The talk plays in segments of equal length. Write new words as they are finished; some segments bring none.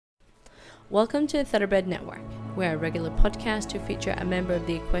Welcome to the Thoroughbred Network. We're a regular podcast to feature a member of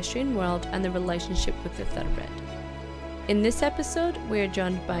the equestrian world and the relationship with the thoroughbred. In this episode, we are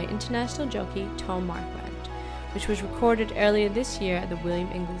joined by international jockey Tom Marquand, which was recorded earlier this year at the William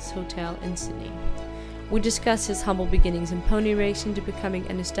Inglis Hotel in Sydney. We discuss his humble beginnings in pony racing to becoming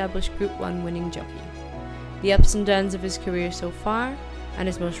an established Group 1 winning jockey, the ups and downs of his career so far, and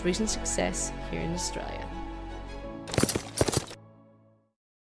his most recent success here in Australia.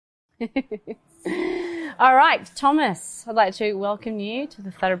 All right, Thomas, I'd like to welcome you to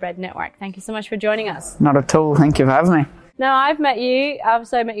the Thoroughbred Network. Thank you so much for joining us. Not at all. Thank you for having me. Now, I met you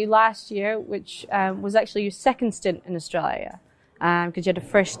last year, which was actually your second stint in Australia, because you had a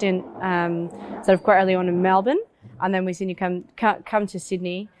first stint sort of quite early on in Melbourne, and then we've seen you come to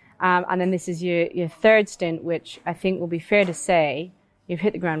Sydney, and then this is your third stint, which I think will be fair to say you've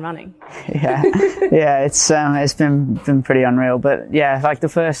hit the ground running. Yeah, it's been pretty unreal. But yeah, like the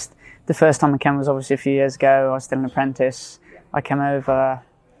first time I came was obviously a few years ago. I was still an apprentice. I came over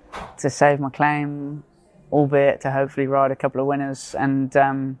to save my claim, albeit to hopefully ride a couple of winners. And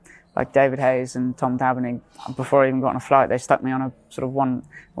like David Hayes and Tom Dabney, before I even got on a flight, they stuck me on a sort of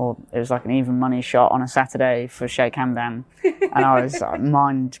it was like an even money shot on a Saturday for Sheikh Hamdan. And I was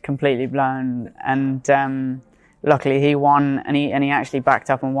mind completely blown. And luckily he won, and he actually backed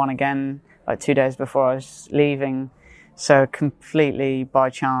up and won again like 2 days before I was leaving. So completely by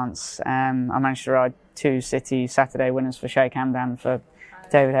chance, I managed to ride two City Saturday winners for Sheikh Hamdan for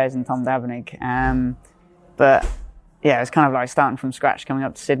David Hayes and Tom Dabney. But yeah, it's kind of like starting from scratch coming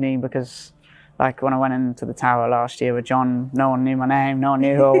up to Sydney, because like when I went into the tower last year with John, no one knew my name, no one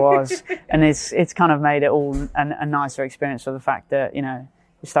knew who I was. And it's kind of made it all a nicer experience for the fact that, you know,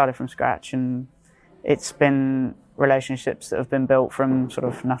 you started from scratch, and it's been relationships that have been built from sort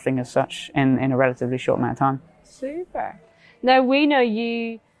of nothing as such in a relatively short amount of time. Super. Now, we know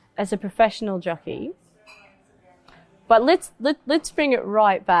you as a professional jockey, but let's bring it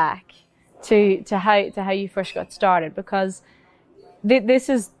right back to how you first got started, because this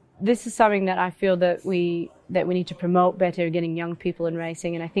is something that I feel that we need to promote better, getting young people in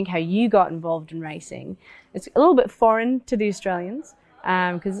racing. And I think how you got involved in racing, it's a little bit foreign to the Australians,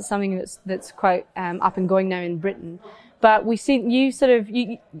 because it's something that's quite up and going now in Britain. But we see you sort of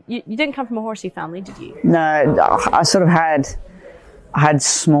you didn't come from a horsey family, did you? No, I sort of had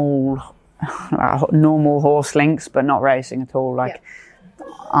small, normal horse links, but not racing at all. Like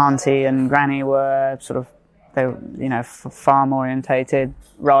Auntie and Granny were they were, you know, farm orientated,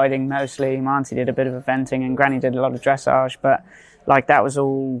 riding mostly. My auntie did a bit of eventing, and Granny did a lot of dressage. But like that was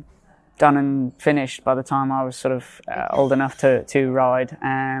all done and finished by the time I was sort of old enough to ride.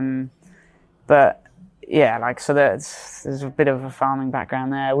 But yeah, like, so there's a bit of a farming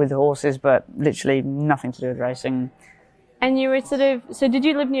background there with the horses, but literally nothing to do with racing. And you were so did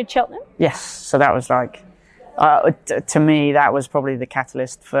you live near Cheltenham? Yes, so that was like, to me, that was probably the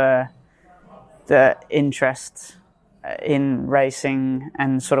catalyst for the interest in racing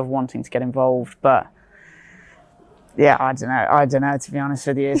and sort of wanting to get involved. But yeah, I don't know, to be honest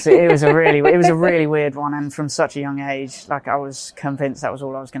with you. It was a really weird one, and from such a young age, like I was convinced that was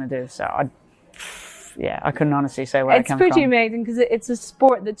all I was going to do. So I couldn't honestly say where it came from. It's pretty amazing, because it's a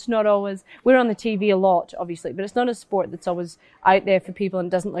sport that's not always, we're on the TV a lot, obviously, but it's not a sport that's always out there for people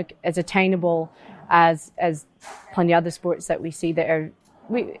and doesn't look as attainable as plenty of other sports that we see that are,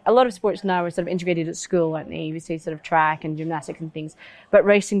 a lot of sports now are sort of integrated at school, aren't they? You see sort of track and gymnastics and things, but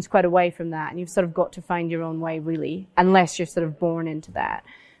racing's quite away from that, and you've sort of got to find your own way, really, unless you're sort of born into that.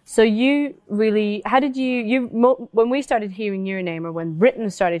 So you really, how did when we started hearing your name, or when Britain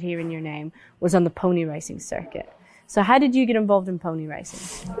started hearing your name, was on the pony racing circuit. So how did you get involved in pony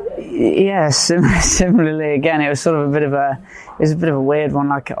racing? Yeah, similarly, again, it was sort of a bit of a weird one.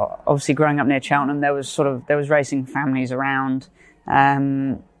 Like, obviously growing up near Cheltenham, there was racing families around,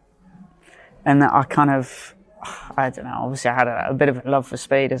 and I kind of, I don't know, obviously I had a bit of a love for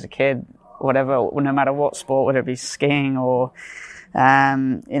speed as a kid, whatever, no matter what sport, whether it be skiing or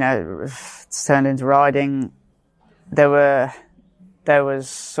you know, it's turned into riding. There was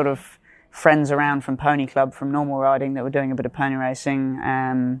sort of friends around from Pony Club, from normal riding, that were doing a bit of pony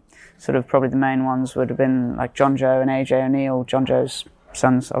racing. Sort of probably the main ones would have been like John Joe and AJ O'Neill, John Joe's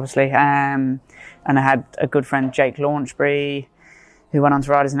sons, obviously. And I had a good friend, Jake Launchbury, who went on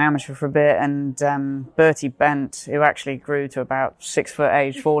to ride as an amateur for a bit, and Bertie Bent, who actually grew to about 6 foot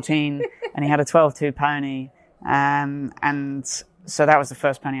age 14, and he had a 12-2 pony. And so that was the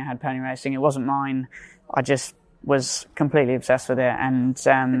first pony I had pony racing. It wasn't mine. I just was completely obsessed with it.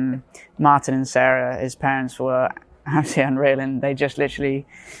 And Martin and Sarah, his parents, were absolutely unreal, and they just literally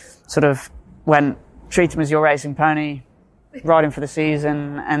sort of went, treat him as your racing pony, riding for the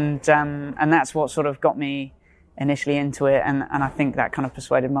season, and that's what sort of got me initially into it, and I think that kind of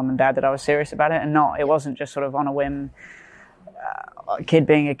persuaded mum and dad that I was serious about it, and it wasn't just sort of on a whim, kid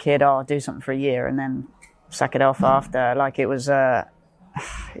being a kid, I'll do something for a year and then sack it off after. Like, it was I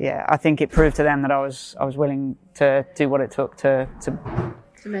think it proved to them that I was willing to do what it took to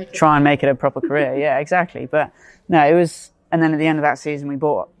try and make it a proper career. Yeah, exactly. But no, it was. And then at the end of that season, we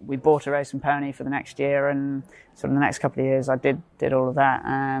bought a racing pony for the next year, and sort of the next couple of years, I did all of that.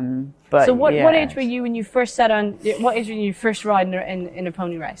 But so what age were you when you first what age were you first riding in a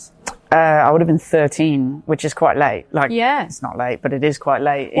pony race? I would have been 13, which is quite late. Like, yeah, it's not late, but it is quite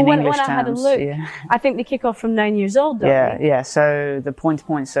late in English terms. When I had a look, I think they kick off from 9 years old, don't they? Yeah. So the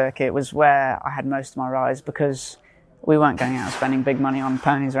point-to-point circuit was where I had most of my rides, because we weren't going out spending big money on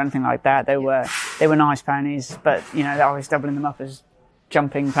ponies or anything like that. They were nice ponies, but I was doubling them up as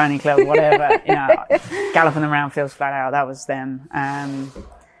jumping pony club, whatever. Galloping them around fields flat out. That was them.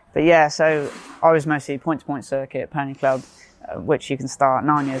 But yeah, so I was mostly point-to-point circuit, pony club, which you can start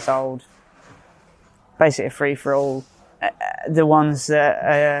 9 years old. Basically a free for all. The ones that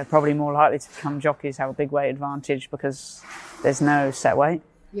are probably more likely to become jockeys have a big weight advantage because there's no set weight.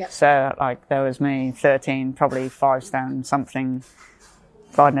 Yeah. So, like, there was me, 13, probably 5 stone something,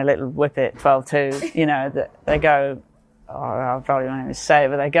 riding a little whippet, 12.2. They go, I probably won't even say it,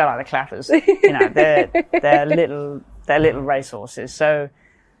 but they go like the clappers. They're little racehorses. So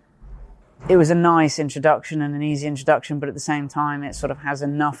it was a nice introduction and an easy introduction, but at the same time, it sort of has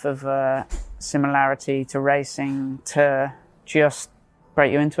enough of a similarity to racing to just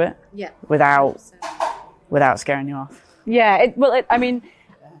break you into it. Yeah. Without scaring you off. Yeah.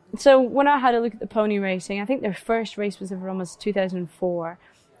 So when I had a look at the pony racing, I think their first race was ever almost 2004.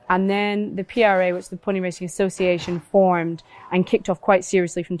 And then the PRA, which is the Pony Racing Association, formed and kicked off quite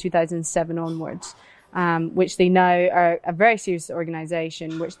seriously from 2007 onwards, which they now are a very serious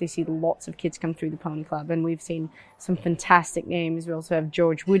organisation, which they see lots of kids come through the Pony Club. And we've seen some fantastic names. We also have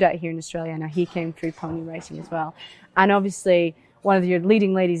George Wood out here in Australia. Now he came through pony racing as well. And obviously, one of your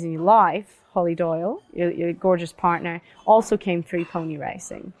leading ladies in your life, Holly Doyle, your gorgeous partner, also came through pony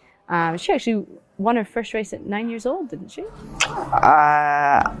racing. She actually won her first race at 9 years old, didn't she?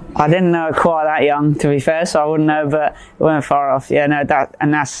 I didn't know quite that young, to be fair, so I wouldn't know, but it weren't far off. Yeah, no,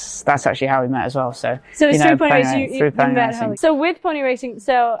 that's actually how we met as well. So it's through pony racing, you met Holly. So with pony racing,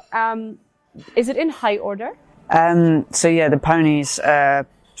 is it in height order? The ponies are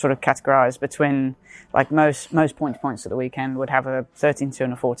sort of categorised between, like, most point-to-points at the weekend would have a 13.2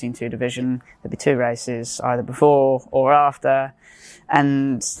 and a 14.2 division. There'd be 2 races, either before or after,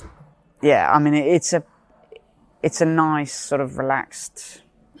 and yeah, I mean, it's a nice sort of relaxed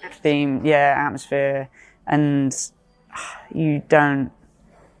theme, atmosphere, and you don't,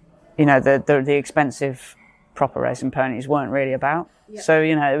 the expensive proper racing ponies weren't really about. Yep. So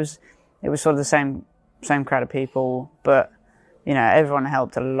it was sort of the same crowd of people, but everyone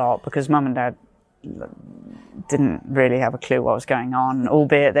helped a lot because mum and dad didn't really have a clue what was going on,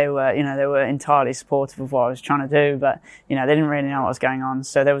 albeit they were entirely supportive of what I was trying to do, but they didn't really know what was going on.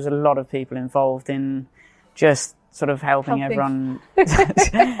 So there was a lot of people involved in just sort of helping everyone go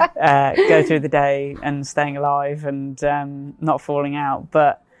through the day and staying alive and not falling out.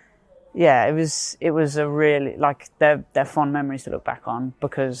 But yeah, it was a really, like, they're fond memories to look back on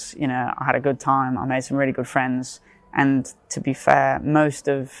because I had a good time. I made some really good friends, and to be fair, most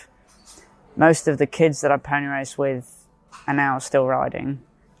of the kids that I pony race with are now still riding,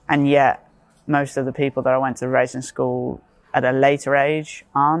 and yet most of the people that I went to racing school at a later age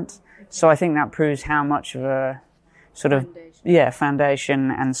aren't. So I think that proves how much of a sort of foundation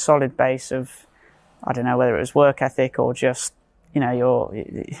and solid base of, I don't know whether it was work ethic or just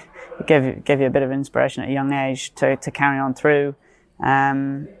it gave you a bit of inspiration at a young age to carry on through.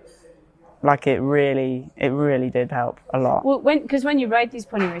 Like, it really did help a lot. Well, because when you ride these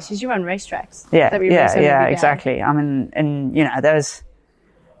pony races, you run racetracks. Yeah, exactly. I mean, and there's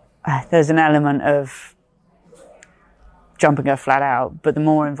an element of jumping her flat out, but the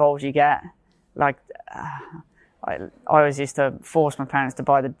more involved you get, like, I always used to force my parents to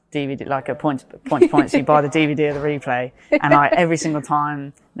buy the DVD, like a point to point, so you buy the DVD of the replay, and every single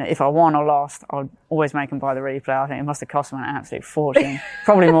time, if I won or lost, I'd always make them buy the replay. I think it must have cost them an absolute fortune,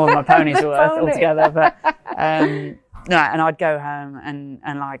 probably more than my ponies were worth altogether. But and I'd go home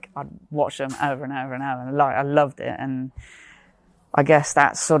and like I'd watch them over and over and over, and I loved it. And I guess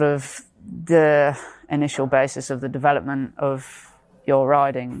that's sort of the initial basis of the development of your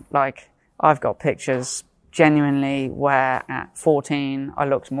riding. Like, I've got pictures genuinely where at 14 I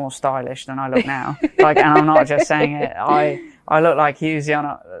looked more stylish than I look now. Like, and I'm not just saying it. I look like Husey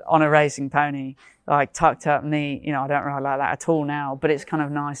on a racing pony, like tucked up neat. You know, I don't ride like that at all now, but it's kind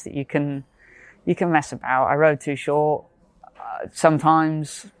of nice that you can mess about. I rode too short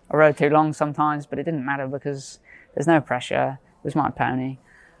sometimes, I rode too long sometimes, but it didn't matter because there's no pressure. It was my pony.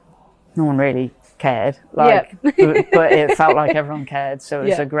 No one really cared, like, but it felt like everyone cared. So it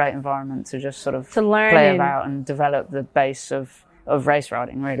was a great environment to just sort of play about and develop the base of race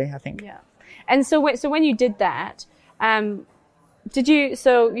riding, really, I think. Yeah. And so when you did that, so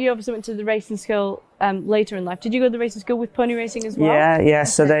you obviously went to the racing school later in life. Did you go to the racing school with pony racing as well? Yeah.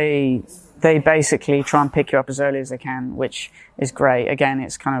 So they basically try and pick you up as early as they can, which is great. Again,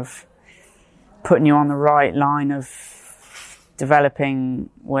 it's kind of putting you on the right line of developing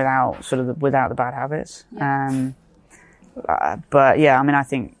without the bad habits. But yeah, I mean, I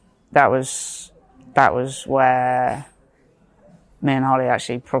think that was where me and Holly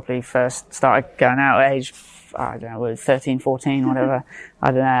actually probably first started going out at age, I don't know, 13, 14, whatever.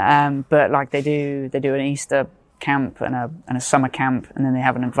 I don't know. But like they do an Easter camp and a summer camp, and then they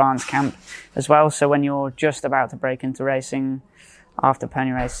have an advanced camp as well. So when you're just about to break into racing after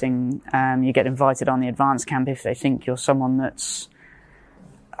pony racing, you get invited on the advanced camp if they think you're someone that's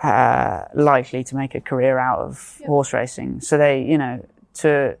likely to make a career out of horse racing. So they, you know,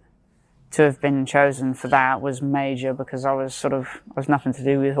 to have been chosen for that was major, because I was nothing to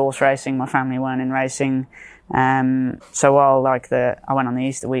do with horse racing. My family weren't in racing. So while I went on the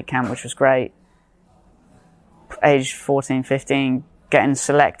Easter week camp, which was great, age 14, 15, getting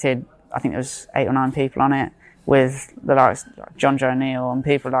selected, I think there was 8 or 9 people on it, with the likes like John Joe O'Neill and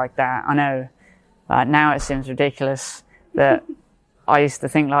people like that. I know now it seems ridiculous that I used to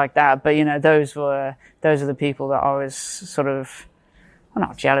think like that, but you know, those are the people that I was sort of, I'm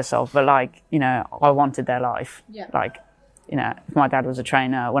not jealous of, but like, you know, I wanted their life. Yeah. Like, you know, if my dad was a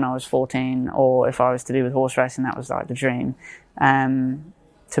trainer when I was 14, or if I was to do with horse racing, that was like the dream.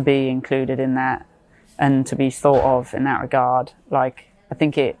 To be included in that and to be thought of in that regard, like, I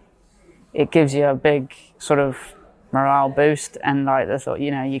think it gives you a big sort of morale boost, and like the thought,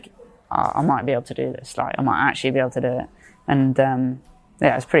 you know, I might be able to do this, like I might actually be able to do it. And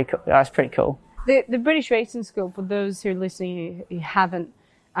yeah, it's pretty cool. That's pretty cool. The British Racing School, for those who are listening who haven't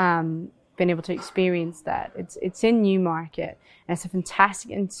been able to experience that, it's in Newmarket, and it's a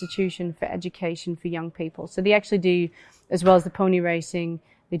fantastic institution for education for young people. So they actually do, as well as the pony racing,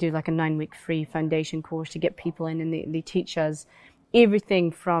 they do like a 9-week free foundation course to get people in, and they teach us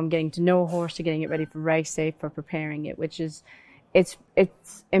everything from getting to know a horse to getting it ready for race day, for preparing it, which is, it's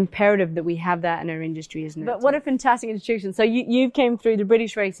imperative that we have that in our industry, isn't it? But what a fantastic institution. So you came through the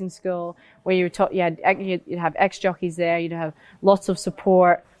British Racing School, where you were taught, you'd have ex-jockeys there, you'd have lots of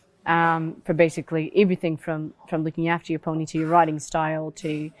support for basically everything from looking after your pony to your riding style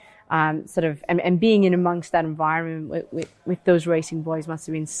to sort of, and being in amongst that environment with those racing boys must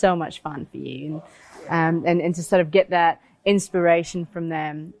have been so much fun for you. And to sort of get that inspiration from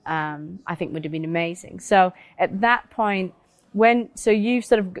them, I think would have been amazing. So at that point, so you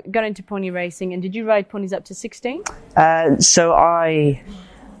sort of got into pony racing, and did you ride ponies up to 16? So I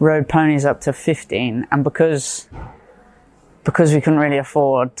rode ponies up to 15, and because we couldn't really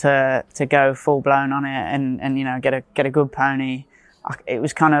afford to go full blown on it and you know, get a good pony, it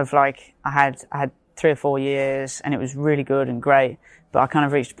was kind of like I had 3 or 4 years, and it was really good and great. But I kind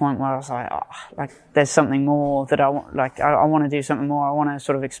of reached a point where I was like, there's something more that I want. Like, I want to do something more. I want to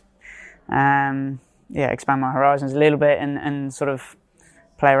sort of expand my horizons a little bit and sort of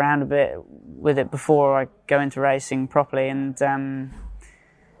play around a bit with it before I go into racing properly. And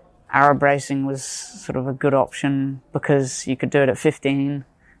Arab racing was sort of a good option because you could do it at 15.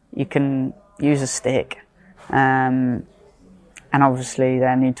 You can use a stick, and obviously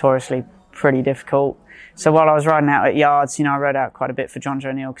they're notoriously pretty difficult. So while I was riding out at yards, you know, I rode out quite a bit for John Joe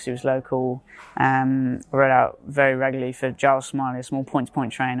O'Neill because he was local. I rode out very regularly for Giles Smiley, a small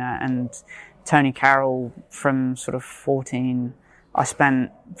point-to-point trainer, and Tony Carroll from sort of 14. I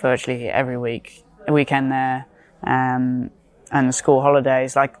spent virtually every weekend there, and the school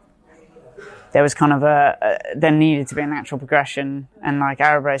holidays. Like, there was kind of there needed to be a natural progression, and like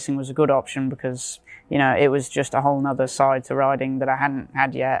Arab racing was a good option because, you know, it was just a whole nother side to riding that I hadn't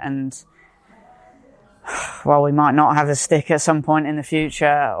had yet. And while we might not have a stick at some point in the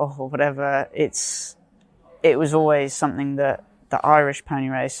future or whatever, it was always something that the Irish pony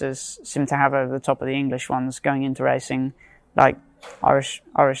racers seem to have over the top of the English ones going into racing. Like, Irish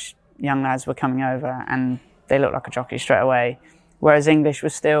young lads were coming over and they looked like a jockey straight away. Whereas English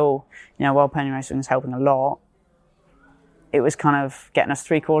was still, you know, while pony racing was helping a lot, it was kind of getting us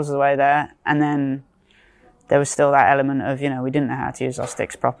 3/4 of the way there. And then there was still that element of, you know, we didn't know how to use our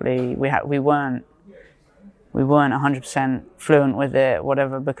sticks properly. We weren't we weren't 100% fluent with it,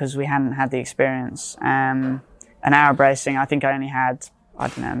 whatever, because we hadn't had the experience. And Arab racing, I think I only had, I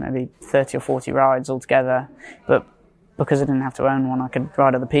don't know, maybe 30 or 40 rides altogether. But because I didn't have to own one, I could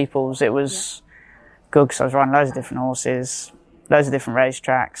ride other people's. It was good because I was riding loads of different horses, loads of different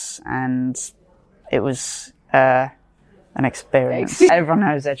racetracks, and it was an experience. Everyone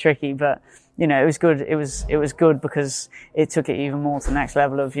knows they're tricky, but you know, it was good. It was good because it took it even more to the next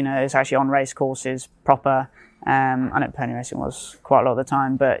level of, you know, it's actually on race courses proper. I know pony racing was quite a lot of the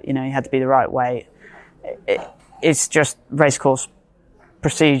time, but you know, you had to be the right weight. It's just race course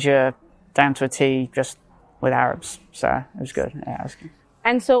procedure down to a T, just with Arabs. So it was good. Yeah, it was good.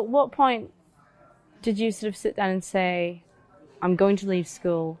 And so, at what point did you sort of sit down and say, "I'm going to leave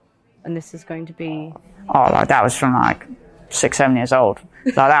school, and this is going to be"? Oh, like that was from like 6, 7 years old.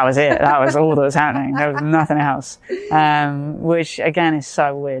 Like that was it. That was all that was happening. There was nothing else. Which again is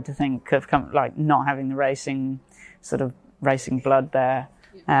so weird to think of, like not having the racing blood there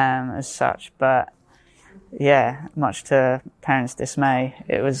as such. But yeah, much to parents' dismay,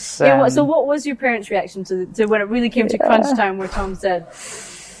 it was. So what was your parents' reaction to when it really came to crunch time, where Tom said,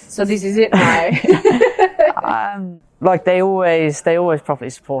 "So this is it now"? Like they always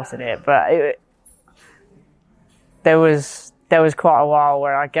properly supported it, but there was quite a while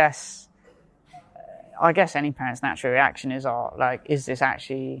where I guess any parent's natural reaction is, like, is this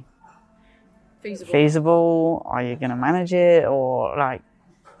actually feasible? Are you going to manage it? Or like,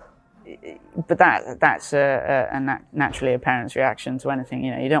 but that's naturally a parent's reaction to anything.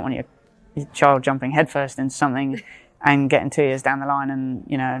 You know, you don't want your child jumping headfirst into something and getting 2 years down the line and,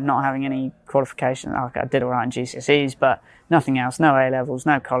 you know, not having any qualification. Like I did all right in GCSEs, but nothing else, no A-levels,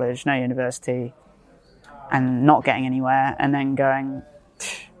 no college, no university, and not getting anywhere, and then going,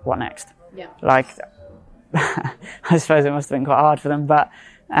 what next? Yeah. Like, I suppose it must have been quite hard for them, but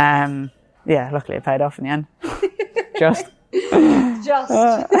yeah, luckily it paid off in the end. Just.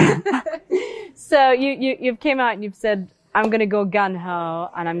 So you've came out and you've said, I'm going to go gun-ho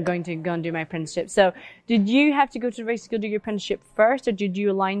and I'm going to go and do my apprenticeship. So did you have to go to the race school to do your apprenticeship first, or did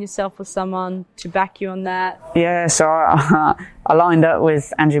you align yourself with someone to back you on that? Yeah, so I lined up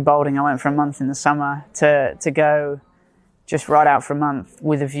with Andrew Boulding. I went for a month in the summer to go just ride out for a month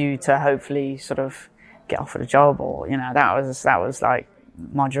with a view to hopefully sort of get offered a job, or, you know, that was like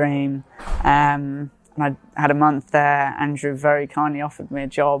my dream. And I had a month there. Andrew very kindly offered me a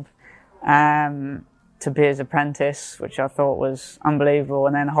job to be his apprentice, which I thought was unbelievable.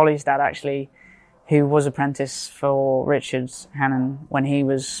 And then Holly's dad, actually, who was apprentice for Richard Hannon when he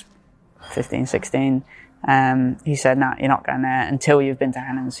was 15, 16, he said, "No, you're not going there until you've been to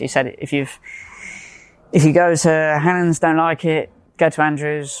Hannon's." He said, if you go to Hannon's, don't like it, go to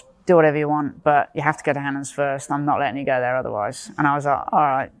Andrews, do whatever you want, but you have to go to Hannon's first. I'm not letting you go there otherwise. And I was like, all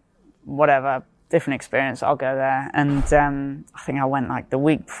right, whatever, different experience, I'll go there. And I think I went like the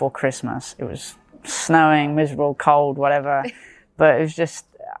week before Christmas. It was snowing, miserable, cold, whatever, but it was just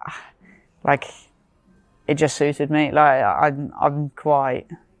like, it just suited me. Like I'm quite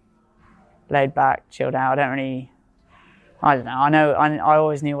laid back, chilled out. I don't know. I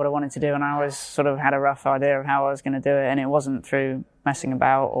always knew what I wanted to do, and I always sort of had a rough idea of how I was going to do it, and it wasn't through messing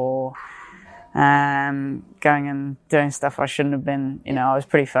about or going and doing stuff I shouldn't have been. You know, I was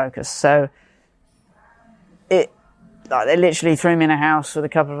pretty focused. So they literally threw me in a house with a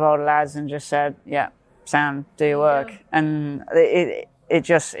couple of older lads and just said, "Yeah, Sam, do your work." And it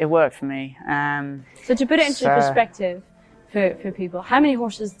worked for me. So to put it into perspective for people, how many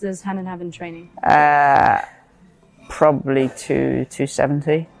horses does Hannon have in training? Probably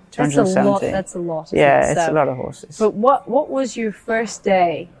 270, 270. That's a lot. Yeah, it's a lot of horses. But what was your first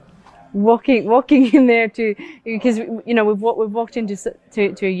day walking in there because you know we've walked into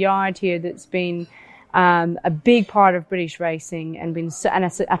a yard here that's been a big part of British racing and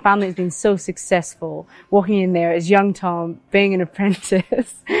a family that's been so successful. Walking in there as young Tom, being an apprentice,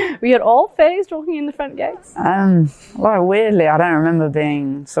 were you at all phased walking in the front gates? Well, weirdly, I don't remember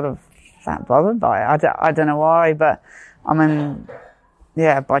being sort of that bothered by it. I don't know why, but I mean,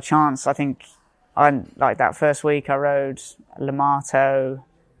 yeah, by chance, I think like that first week I rode Lamato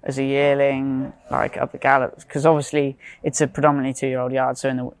as a yearling, like up the gallops, because obviously it's a predominantly 2-year-old yard,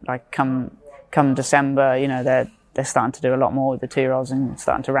 so come December, you know, they're starting to do a lot more with the 2-year-olds and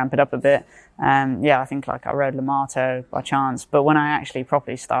starting to ramp it up a bit. Yeah, I think like I rode Lamato by chance, but when I actually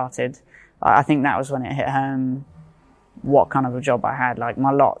properly started, I think that was when it hit home what kind of a job I had. Like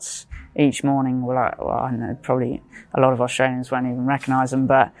my lots each morning were like, well, I know probably a lot of Australians won't even recognise them,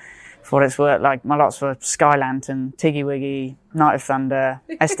 but for what it's worth, like my lots were Sky Lantern, Tiggy Wiggy, Night of Thunder,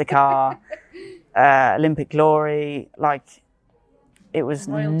 Estacar, Olympic Glory, like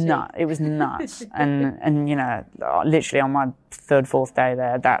nuts. It was nuts. and you know, literally on my third, fourth day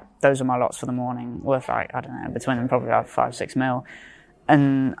there, those are my lots for the morning, worth like, I don't know, between them probably like 5-6 mil.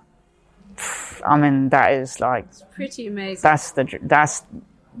 And I mean, that is like, it's pretty amazing. That's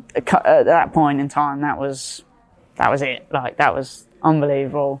at that point in time, that was it. Like, that was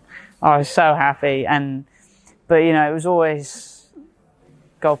unbelievable. I was so happy. But you know, it was always,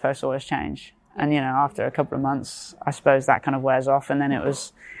 goalposts always change. And, you know, after a couple of months, I suppose that kind of wears off. And then I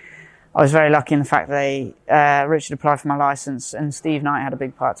was very lucky in the fact that Richard applied for my licence, and Steve Knight had a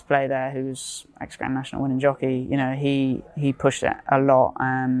big part to play there, who's ex-Grand National winning jockey. You know, he pushed it a lot,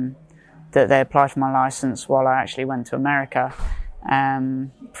 that they applied for my licence while I actually went to America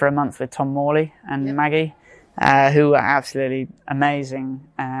for a month with Tom Morley and Maggie, who were absolutely amazing.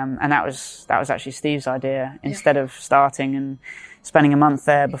 And that was actually Steve's idea. Instead of starting and spending a month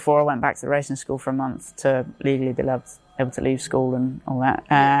there before I went back to the racing school for a month to legally be able to leave school and all that.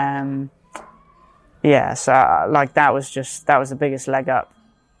 So like that was the biggest leg up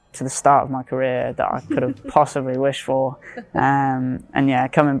to the start of my career that I could have possibly wished for. And yeah,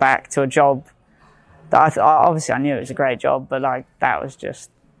 coming back to a job that obviously I knew it was a great job, but like that was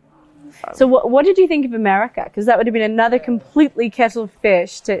just. So what did you think of America? Because that would have been another completely kettle of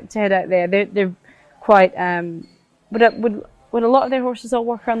fish to head out there. They're quite. Would a lot of their horses all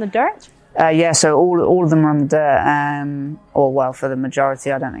work around the dirt? Yeah, so all of them are on the dirt, or well, for the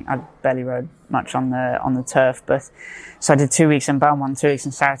majority. I don't think I barely rode much on the turf, but so I did 2 weeks in Belmont, 2 weeks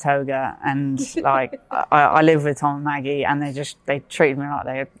in Saratoga, and like I live with Tom and Maggie, and they treated me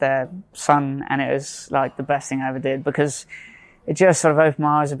like their son, and it was like the best thing I ever did, because it just sort of opened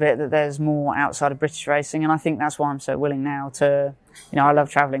my eyes a bit that there's more outside of British racing, and I think that's why I'm so willing now to. You know, I love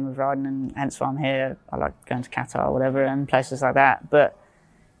travelling with riding, and hence why I'm here. I like going to Qatar or whatever and places like that. But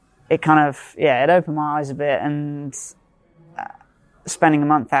it kind of, it opened my eyes a bit, and spending a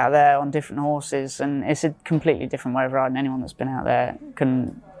month out there on different horses, and it's a completely different way of riding. Anyone that's been out there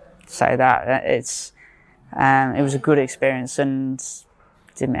can say that. It was a good experience and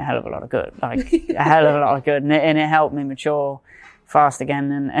did me a hell of a lot of good, like a hell of a lot of good. And it helped me mature fast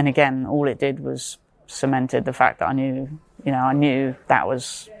again. And again, all it did was cemented the fact that I knew that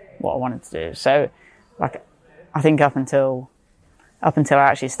was what I wanted to do. So, like, I think up until I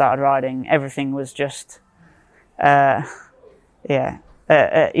actually started riding, everything was just,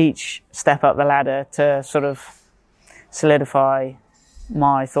 each step up the ladder to sort of solidify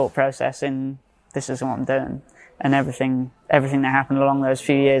my thought process in this is what I'm doing. And everything that happened along those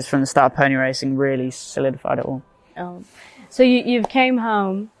few years from the start of pony racing really solidified it all. Oh. So you've came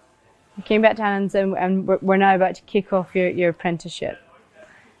home. You came back to Annans, and we're now about to kick off your apprenticeship.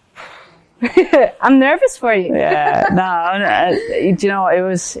 I'm nervous for you. Yeah, no. Do you know what?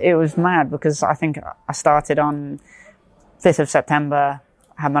 It was mad, because I think I started on 5th of September,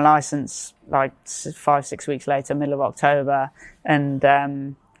 had my license like 5-6 weeks later, middle of October, and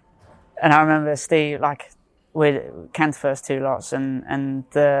I remember Steve, like, we'd canned the first 2 lots, and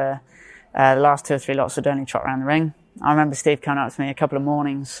the last 2 or 3 lots would only trot around the ring. I remember Steve coming up to me a couple of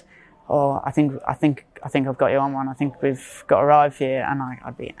mornings. Oh, I think I've got you on one. I think we've got a ride for you, and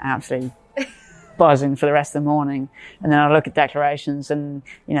I'd be absolutely buzzing for the rest of the morning. And then I'd look at declarations, and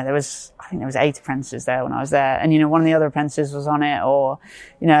you know, I think there was 8 apprentices there when I was there, and you know, one of the other apprentices was on it, or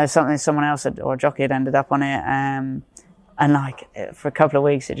you know, someone else or a jockey had ended up on it, and like for a couple of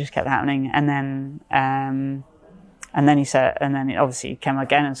weeks it just kept happening, and then he said, and then obviously he came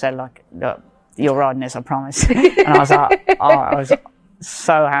again and said, like, look, you're riding this, I promise. And I was like, I was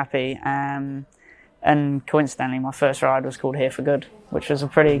so happy. And coincidentally, my first ride was called Here for Good, which was a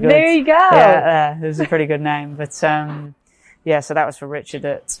pretty good. There you go. Yeah, it was a pretty good name. But so that was for Richard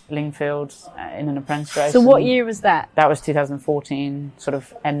at Lingfield in an apprentice race. So what year was that? That was 2014, sort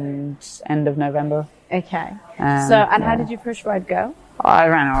of end of November. Okay. How did your first ride go? I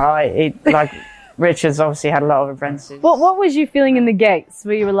ran all right. Richard's obviously had a lot of apprentices. What was you feeling in the gates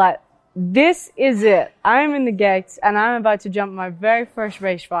where you were like, this is it. I'm in the gates and I'm about to jump my very first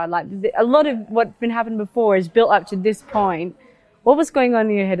race ride. Like, a lot of what's been happening before is built up to this point. What was going on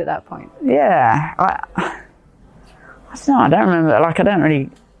in your head at that point? Yeah, I don't know. I don't remember. Like, I don't really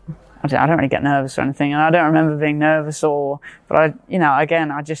get nervous or anything, and I don't remember being nervous but I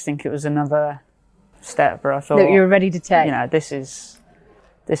just think it was another step where I thought that you were ready to take. You know, this is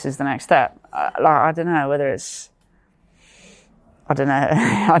the next step. I don't know whether it's. I don't know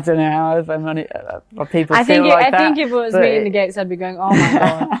how people feel like that. I think if it was me in the gates, I'd be going, oh my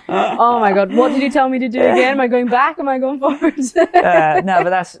God. Oh my God. What did you tell me to do again? Am I going back? Am I going forward? No, but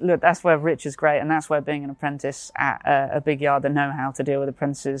that's where Rich is great. And that's where being an apprentice at a big yard that know how to deal with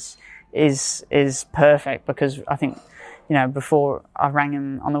apprentices is perfect, because I think, you know, before I rang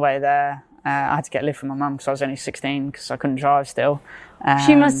him on the way there, I had to get a lift from my mum because I was only 16 because I couldn't drive still.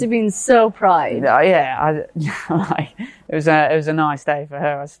 She must have been so proud. Yeah, like, it was a nice day for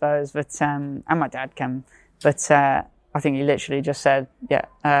her, I suppose. But and my dad came, but I think he literally just said,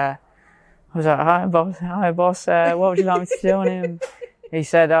 I was like, hi boss, what would you like me to do on him? He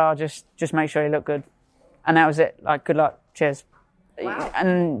said, oh, just make sure you look good, and that was it. Like, good luck, cheers.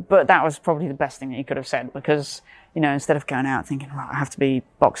 Wow. But that was probably the best thing that he could have said, because, you know, instead of going out thinking, right, I have to be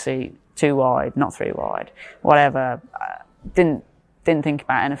box seat 2 wide, not 3 wide, whatever, didn't think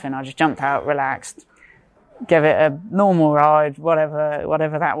about anything. I just jumped out, relaxed, gave it a normal ride,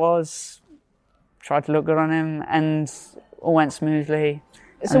 whatever that was, tried to look good on him, and all went smoothly.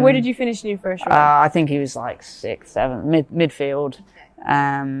 So where did you finish in your first ride? I think he was like 6th, 7th, midfield.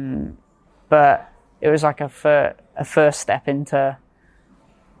 But it was like a first step into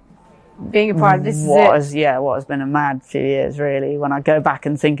being a part of this. What has been a mad few years, really, when I go back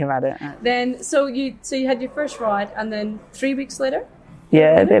and think about it. Then, so you had your first ride, and then 3 weeks later?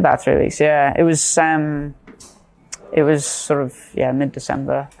 Yeah, it'd be about 3 weeks. Yeah, it was sort of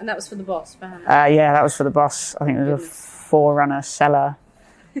mid-December. And that was for the boss, for Hannah? Yeah, that was for the boss. I think it was a 4-runner seller,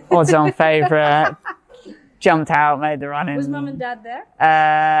 odds-on favourite. Jumped out, made the run in. Was mum and dad there?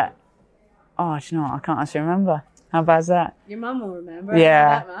 Do you know what? I can't actually remember. How bad's that? Your mum will remember.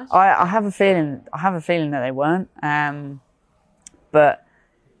 Yeah, that much. I have a feeling. That they weren't. But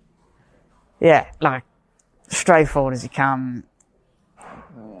yeah, like, straightforward as you can.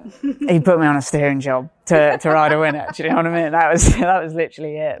 He put me on a steering job to ride a winner. Do you know what I mean? That was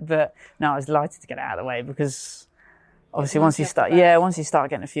literally it. But no, I was delighted to get it out of the way, because obviously once you start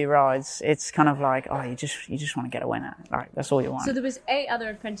getting a few rides, it's kind of like, oh, you just want to get a winner. Like, that's all you want. So there was 8 other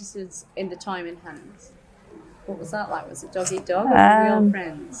apprentices in the time in Hannon's. What was that like? Was it dog eat dog, or were we all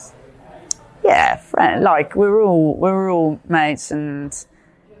friends? Yeah, like, we were all mates, and,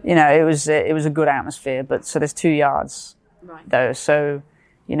 you know, it was a good atmosphere. But so there's 2 yards, right, though. So,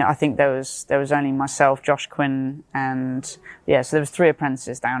 you know, I think there was only myself, Josh Quinn, and so there was 3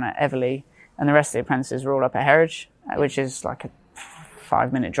 apprentices down at Everley, and the rest of the apprentices were all up at Herridge, which is like a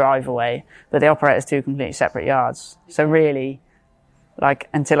 5-minute drive away. But they operate as 2 completely separate yards. So really, like,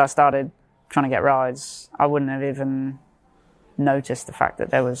 until I started trying to get rides, I wouldn't have even noticed the fact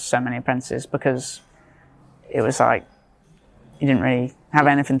that there was so many apprentices, because it was like you didn't really have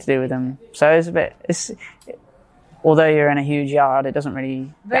anything to do with them. So although you're in a huge yard, it doesn't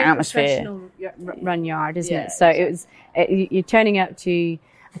really, very the atmosphere. Professional run yard, isn't it? So exactly. You're turning up to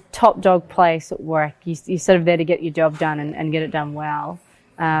a top dog place at work. You're sort of there to get your job done and get it done well.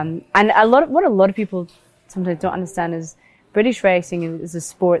 And what a lot of people sometimes don't understand is British racing is a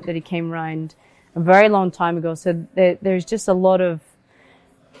sport that it came around a very long time ago. So there's just we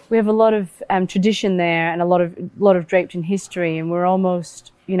have a lot of tradition there, and a lot of draped in history, and we're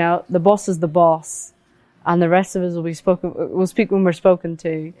almost, you know, the boss is the boss, and the rest of us will speak when we're spoken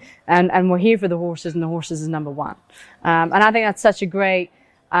to, and we're here for the horses, and the horses is number one. And I think that's such a great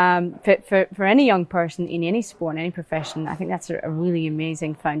for any young person in any sport, in any profession. I think that's a really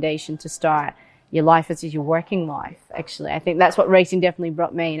amazing foundation to start your life as your working life, actually. I think that's what racing definitely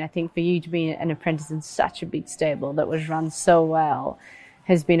brought me, and I think for you to be an apprentice in such a big stable that was run so well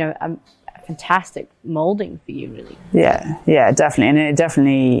has been a fantastic moulding for you, really. Yeah, definitely. And it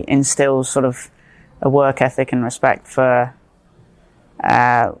definitely instills sort of a work ethic and respect for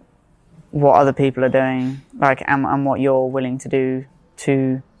what other people are doing, like, and what you're willing to do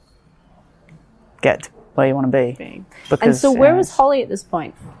to get where you want to be. Because, and so where was Holly at this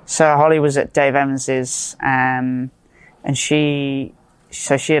point? So Holly was at Dave Evans's, and she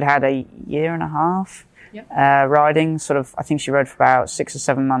had a year and a half riding. Sort of, I think she rode for about 6 or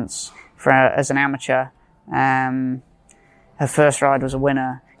 7 months as an amateur. Her first ride was a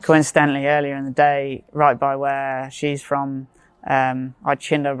winner. Coincidentally, earlier in the day, right by where she's from, I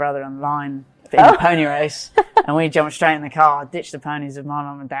chinned her brother on the line in the pony race, and we jumped straight in the car, ditched the ponies of my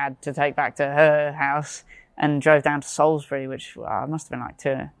mum and dad to take back to her house, and drove down to Salisbury, which must have been like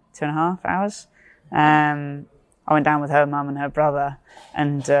 2.5 hours. I went down with her mum and her brother,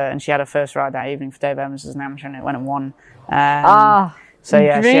 and she had her first ride that evening for Dave Evans as an amateur, and it went and won. So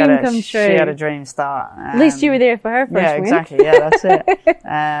yeah, she had a dream start. At least you were there for her first win. Yeah, exactly. Yeah, that's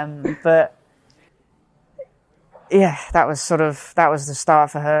it. But yeah, that was the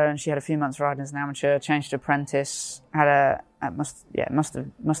start for her, and she had a few months riding as an amateur, changed to apprentice, must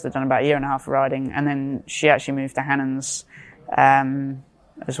have done about a year and a half of riding, and then she actually moved to Hannon's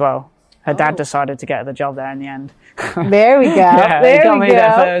as well. Her dad decided to get her the job there in the end. There we go. He got me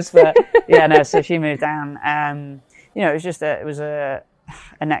there first, but so she moved down. You know, it was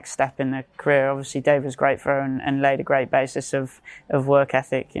a next step in the career. Obviously, Dave was great for her and laid a great basis of work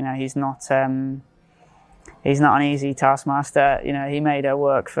ethic. You know, he's not an easy taskmaster. You know, he made her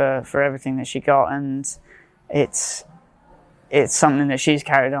work for everything that she got, and it's something that she's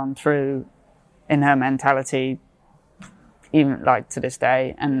carried on through in her mentality, even like to this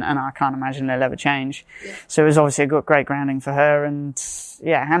day, and I can't imagine it'll ever change. Yeah. So it was obviously a great grounding for her, and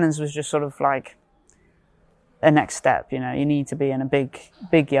yeah, Hannon's was just sort of like a next step. You know, you need to be in a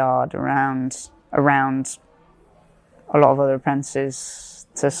big yard around a lot of other apprentices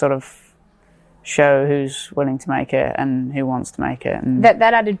to sort of show who's willing to make it and who wants to make it. And that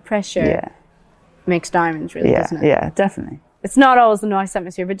added pressure makes diamonds, really, doesn't it? Yeah, definitely. It's not always a nice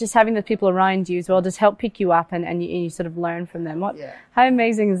atmosphere, but just having the people around you as well just help pick you up and you sort of learn from them. How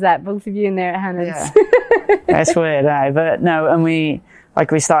amazing is that? Both of you in there at Hannon's. Yeah. It's weird, but no, and we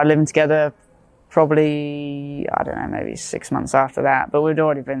started living together probably, I don't know, maybe 6 months after that, but we'd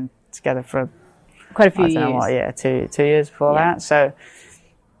already been together for quite a few years. 2 years before that. So,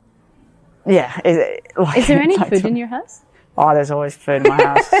 yeah. Is there any food in your house? Oh, there's always food in my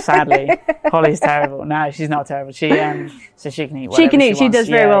house. Sadly, Holly's terrible. No, she's not terrible. She so she can eat whatever she can eat. She wants. Does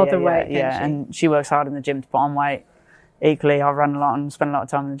very well with her weight. Yeah, and she works hard in the gym to put on weight. Equally, I run a lot and spend a lot of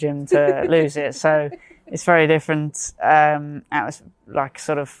time in the gym to lose it. So it's very different. Like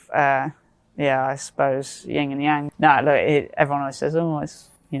sort of, I suppose yin and yang. No, look, everyone always says, "Oh,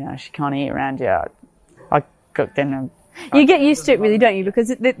 she can't eat around you." I cook dinner. You get used to it, really, don't you?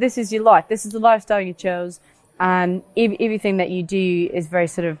 Because this is your life. This is the lifestyle you chose. And everything that you do is very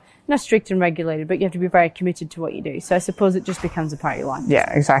sort of, not strict and regulated, but you have to be very committed to what you do. So I suppose it just becomes a part of your life.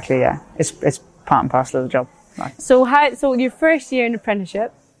 Yeah, exactly, yeah. It's part and parcel of the job. Like. So your first year in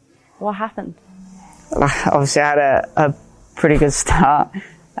apprenticeship, what happened? Obviously, I had a pretty good start.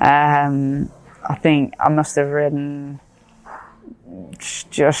 I think I must have ridden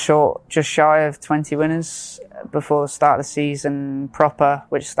just shy of 20 winners before the start of the season proper,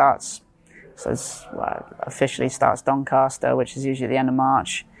 which starts... So it's officially starts Doncaster, which is usually the end of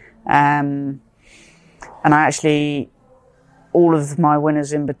March. And I actually, all of my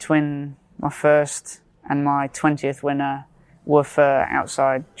winners in between my first and my 20th winner were for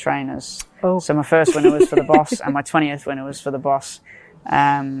outside trainers. Oh. So my first winner was for the boss and my 20th winner was for the boss,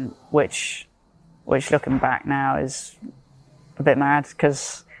 which looking back now is a bit mad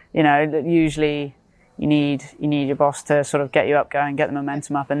because, usually... You need your boss to sort of get you up going, get the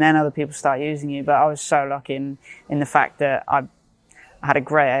momentum up, and then other people start using you. But I was so lucky in the fact that I had a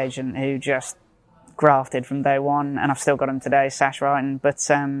great agent who just grafted from day one, and I've still got him today, Sash Wrighton. But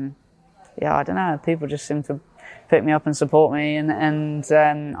I don't know, people just seem to pick me up and support me, and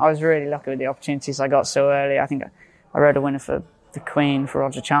I was really lucky with the opportunities I got so early. I think I rode a winner for the Queen for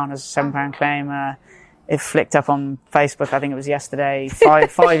Roger Chalmers, £7 claim. It flicked up on Facebook, I think it was yesterday,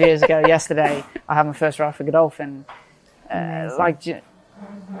 five years ago yesterday, I had my first ride for Godolphin. How lucky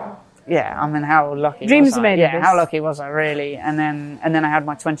Dreams was I? made Yeah, how lucky was I really? And then I had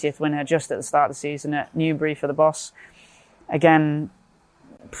my 20th winner just at the start of the season at Newbury for the boss. Again,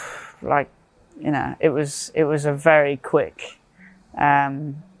 it was a very quick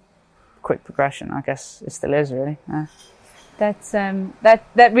progression, I guess it still is really. That's getting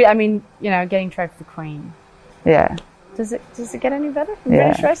tried for the Queen. Yeah. Does it get any better from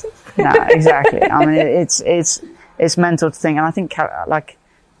British racing? No, exactly. I mean, it's mental to think, and I think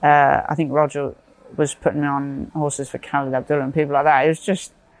I think Roger was putting me on horses for Khalid Abdullah and people like that. It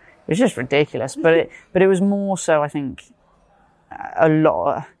was just ridiculous. But it was more so, I think, a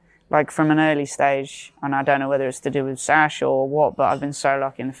lot like from an early stage, and I don't know whether it's to do with Sash or what, but I've been so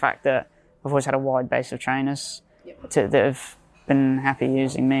lucky in the fact that I've always had a wide base of trainers. That have been happy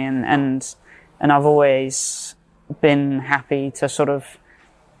using me, and I've always been happy to sort of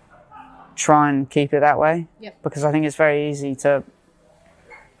try and keep it that way. Because I think it's very easy to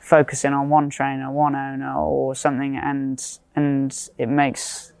focus in on one trainer, one owner or something, and it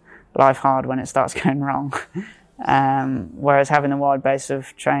makes life hard when it starts going wrong. Whereas having a wide base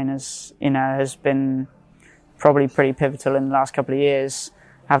of trainers, has been probably pretty pivotal in the last couple of years,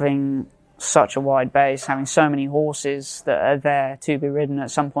 having such a wide base, having so many horses that are there to be ridden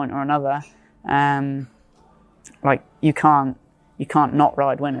at some point or another. You can't not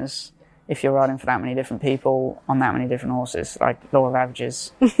ride winners if you're riding for that many different people on that many different horses, like law of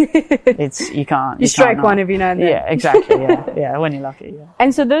averages. You can't. You strike one every now and then. Yeah, exactly. Yeah, when you're lucky. Yeah.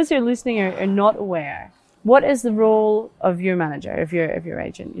 And so those who are listening are not aware. What is the role of your manager, of your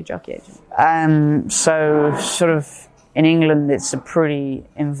agent, your jockey agent? So sort of in England, it's a pretty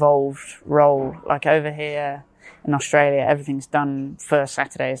involved role. Like over here, in Australia, everything's done first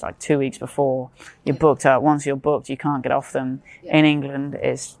Saturdays, like 2 weeks before. You're booked up. Once you're booked, you can't get off them. In England,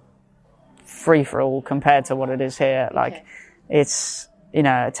 it's free for all compared to what it is here. Like, it's,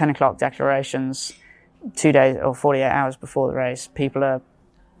 10 o'clock declarations, 2 days or 48 hours before the race. People are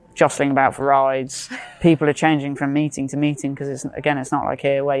jostling about for rides. People are changing from meeting to meeting because it's not like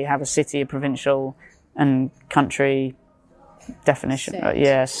here where you have a city, a provincial and country definition.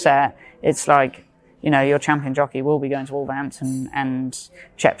 Set. It's like, your champion jockey will be going to Wolverhampton and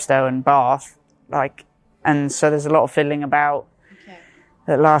Chepstow and Bath, and so there's a lot of fiddling about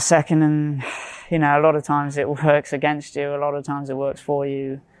at last second, and a lot of times it works against you, a lot of times it works for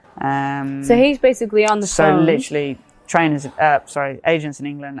you. So he's basically on the phone. So literally, agents in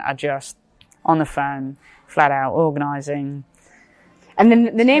England are just on the phone, flat out organising. And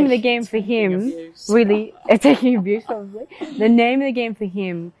then the name of the game for him, really, taking abuse probably. The name of the game for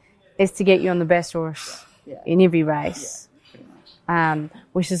him is to get you on the best horse in every race,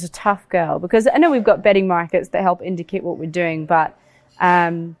 which is a tough go, because I know we've got betting markets that help indicate what we're doing, but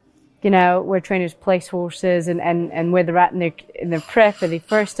where trainers place horses and where they're at in their prep, are they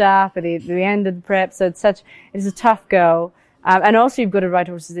first up, are they at the end of the prep? So it's a tough go. And also you've got to ride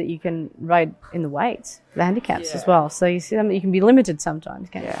horses that you can ride in the weights, the handicaps as well. So you see them, you can be limited sometimes,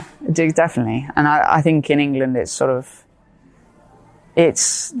 can't you? Yeah, definitely. And I think in England there's a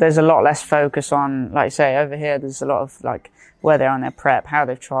lot less focus on, like you say, over here there's a lot of like where they're on their prep, how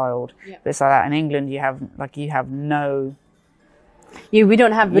they've trialled. Yeah. But it's like that in England we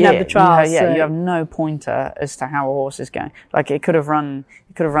don't have the trials. You have no pointer as to how a horse is going. Like it could have run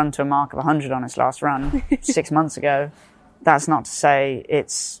to a mark of 100 on its last run 6 months ago. That's not to say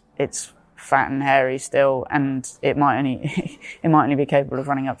it's fat and hairy still, and it might only be capable of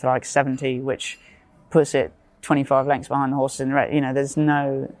running up to like 70, which puts it 25 lengths behind the horses in the race. There's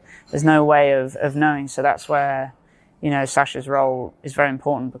no way of knowing. So that's where Sasha's role is very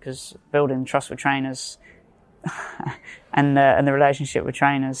important, because building trust with trainers and the relationship with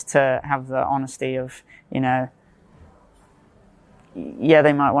trainers to have the honesty of they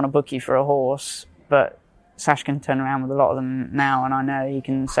might want to book you for a horse, but Sash can turn around with a lot of them now, and I know he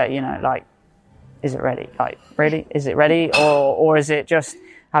can say, is it ready? Like, really? Is it ready? Or is it just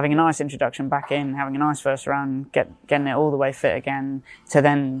having a nice introduction back in, having a nice first run, getting it all the way fit again to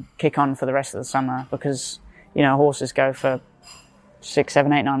then kick on for the rest of the summer? Because, horses go for 6,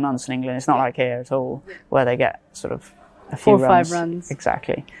 7, 8, 9 months in England. It's not like here at all, where they get sort of a few 4 or 5 runs.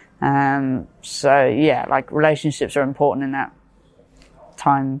 Exactly. Relationships are important in that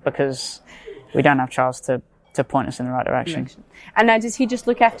time, because we don't have Charles to point us in the right direction. And now, does he just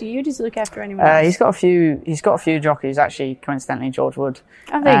look after you? Does he look after anyone else? He's got a few jockeys, actually. Coincidentally, George Wood.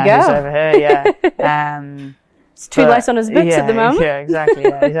 Oh, there you go. He's over here. Yeah. It's 2 lights on his books at the moment. Yeah, exactly.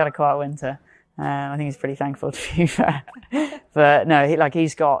 Yeah. He's had a quiet winter. I think he's pretty thankful, to be fair. But no,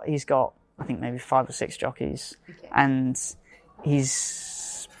 he's got I think maybe 5 or 6 jockeys, and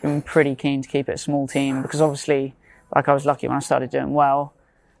he's been pretty keen to keep it a small team, because obviously, like, I was lucky when I started doing well.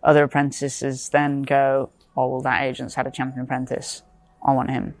 Other apprentices then go, oh, well, that agent's had a champion apprentice, I want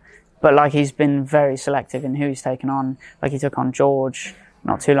him. But he's been very selective in who he's taken on. Like, he took on George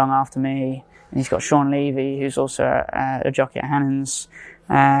not too long after me, and he's got Sean Levy, who's also a jockey at Hannon's.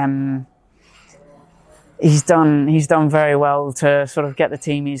 He's done very well to sort of get the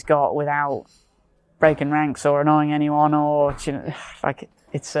team he's got without breaking ranks or annoying anyone, or it's a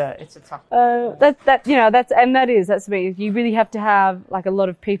tough. That's me. You really have to have a lot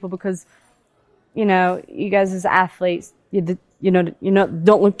of people, because you guys as athletes, don't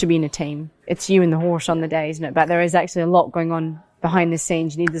look to be in a team. It's you and the horse on the day, isn't it? But there is actually a lot going on behind the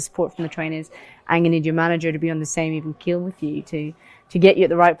scenes. You need the support from the trainers, and you need your manager to be on the same even keel with you to get you at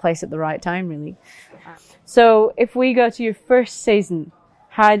the right place at the right time, really. So if we go to your first season,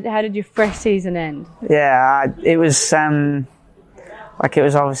 how did your first season end? Yeah, it was it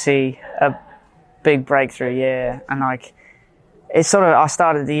was obviously a big breakthrough year, and it's sort of, I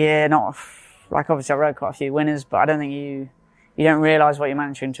started the year not obviously I rode quite a few winners, but I don't think you don't realise what you're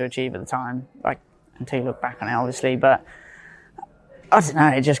managing to achieve at the time, until you look back on it, obviously. But I don't know,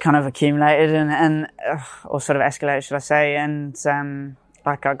 it just kind of accumulated or sort of escalated, should I say? And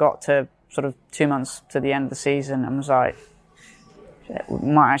I got to sort of 2 months to the end of the season and was like,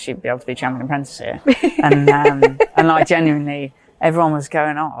 we might actually be able to be champion apprentice here. and genuinely, everyone was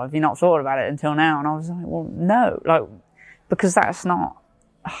going, oh, have you not thought about it until now? And I was like, well, no, because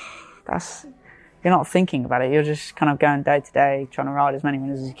you're not thinking about it. You're just kind of going day to day, trying to ride as many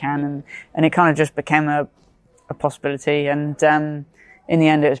winners as you can. And it kind of just became a possibility. And in the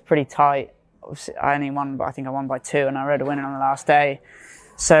end, it was pretty tight. I only won, but I think I won by 2, and I rode a winner on the last day.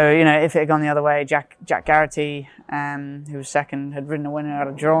 So, you know, if it had gone the other way, Jack Garrity, who was second, had ridden a winner out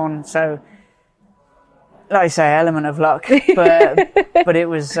of drawn. So, like I say, element of luck, but it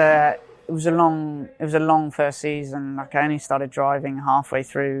was a long first season. Like, I only started driving halfway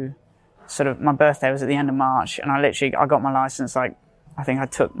through. Sort of, my birthday was at the end of March, and I got my license. Like, I think I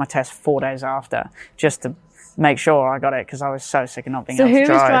took my test 4 days after, just to make sure I got it, because I was so sick of not being able to drive.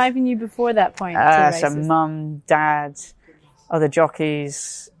 So who was driving you before that point? So mum, dad, other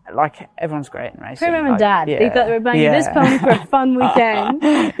jockeys. Like, everyone's great in racing. Poor mum and dad. Yeah, They thought they were buying you this pony for a fun weekend,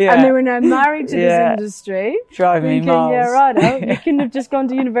 and they were now married to this industry. Driving me miles. Yeah, right. You couldn't have just gone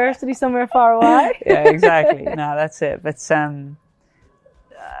to university somewhere far away. Yeah, exactly. No, that's it. But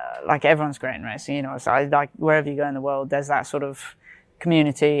like, everyone's great in racing, you know. So like, wherever you go in the world, there's that sort of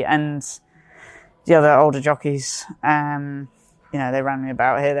community. And the other older jockeys, you know, they ran me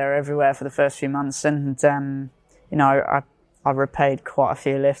about here, they were everywhere for the first few months. And, you know, I repaid quite a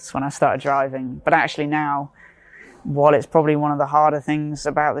few lifts when I started driving. But actually now, while it's probably one of the harder things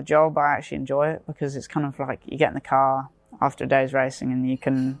about the job, I actually enjoy it, because it's kind of like you get in the car after a day's racing and you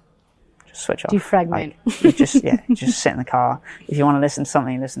can just switch off. Defragment. Like, you just sit in the car. If you want to listen to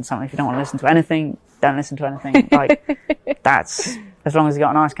something, you listen to something. If you don't want to listen to anything, don't listen to anything. Like, that's, as long as you've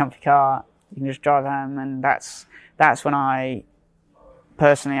got a nice comfy car, you can just drive home. And that's when I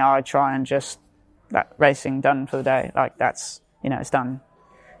try and just, that racing done for the day. Like, that's, you know, it's done.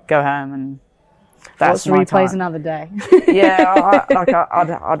 Go home, and that's my replays time. another day. Yeah,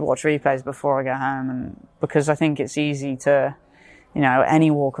 I'd watch replays before I go home, and because I think it's easy to, you know,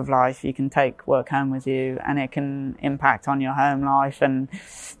 any walk of life, you can take work home with you, and it can impact on your home life and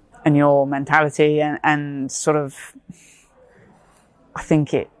your mentality, and sort of, I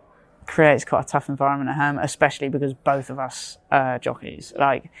think it creates quite a tough environment at home, especially because both of us are jockeys.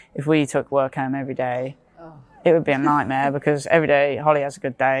 Like, if we took work home every day, it would be a nightmare, because every day Holly has a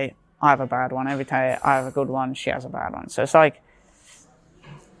good day, I have a bad one. Every day I have a good one, she has a bad one. So it's like,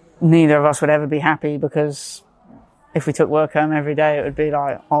 neither of us would ever be happy, because if we took work home every day, it would be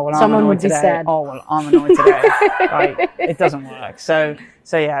like, oh, well, I'm annoyed today. Sad. Oh, well, I'm annoyed today. Like, it doesn't work. So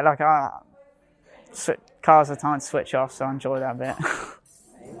yeah, like, cars are time to switch off, so I enjoy that bit.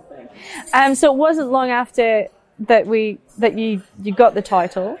 So it wasn't long after that you got the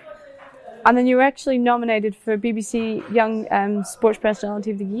title, and then you were actually nominated for BBC Young Sports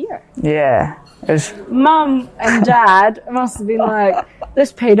Personality of the Year. Yeah. Mum and Dad must have been like,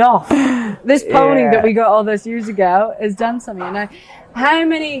 this paid off. This pony that we got all those years ago has done something. Now, how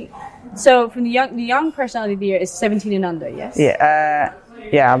many? So from the young Personality of the Year is 17 and under, yes? Yeah,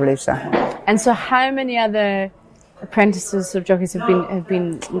 I believe so. And so, how many other apprentices of jockeys have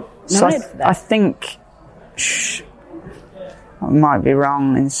been nominated for that? I think, I might be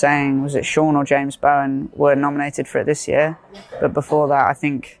wrong in saying, was it Sean or James Bowen were nominated for it this year? But before that, I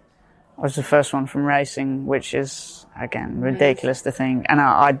think I was the first one from racing, which is, again, ridiculous to think. And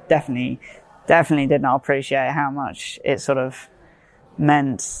I definitely did not appreciate how much it sort of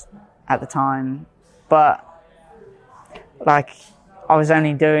meant at the time. But, like, I was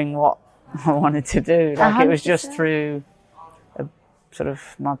only doing what I wanted to do. Like, 100%. It was just through sort of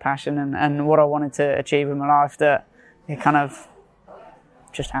my passion and what I wanted to achieve in my life that it kind of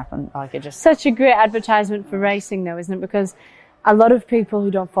just happened. Like, it just... Such a great advertisement for racing, though, isn't it? Because a lot of people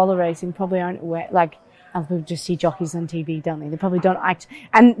who don't follow racing probably aren't aware. Like, other people just see jockeys on TV, don't they? They probably don't act,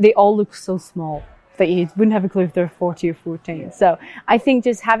 and they all look so small that you wouldn't have a clue if they're 40 or 14. So I think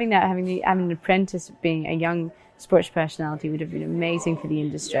just having an apprentice being a young sports personality would have been amazing for the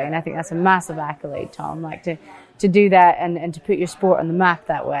industry, and I think that's a massive accolade, Tom. Like, to do that and to put your sport on the map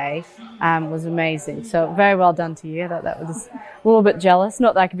that way was amazing. So very well done to you. I thought that was a little bit jealous.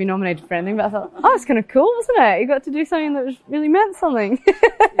 Not that I could be nominated for anything, but I thought, oh, it's kind of cool, wasn't it? You got to do something that really meant something.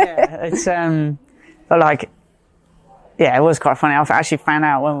 Yeah, it's but like, yeah, it was quite funny. I actually found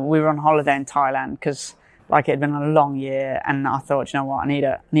out when we were on holiday in Thailand, because like, it had been a long year, and I thought, you know what,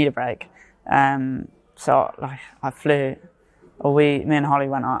 I need a break. So like, I flew. Me and Holly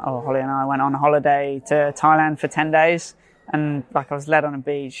Holly and I went on holiday to Thailand for 10 days, and like, I was led on a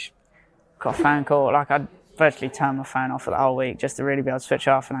beach, got a phone call. Like, I'd virtually turned my phone off for the whole week just to really be able to switch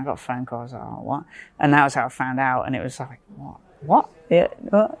off, and I got a phone call. I was like, oh, what? And that was how I found out, and it was like, what? Yeah,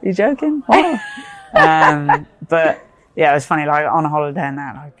 what? You joking? What? But yeah, it was funny. Like, on a holiday and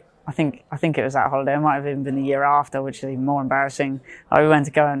that, like, I think it was that holiday. It might have even been the year after, which is even more embarrassing. Like, we went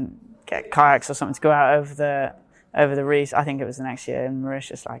to go and get kayaks or something to go out over the reefs. I think it was the next year in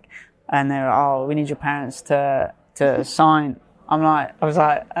Mauritius, like, and they were, oh, we need your parents to sign. I was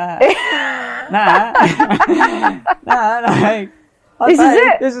like, no, like, This is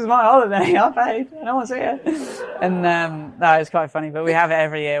it. This is my holiday. I paid. I don't want to see it. And no, it's quite funny, but we have it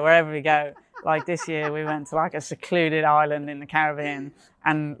every year wherever we go. Like this year, we went to like a secluded island in the Caribbean,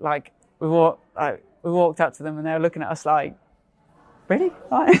 and like we walked up to them, and they were looking at us like, "Really?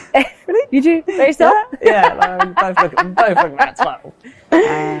 Like, really? You do by yourself?" Yeah. Like, we both look about 12.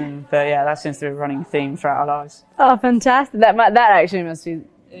 But yeah, that seems to be a running theme throughout our lives. Oh, fantastic! That actually must be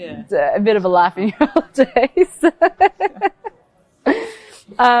a bit of a laugh in your days.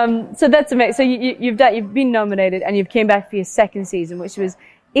 So that's amazing. So you've been nominated, and you've came back for your second season, which was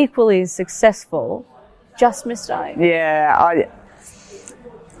equally as successful. Just missed out. Yeah,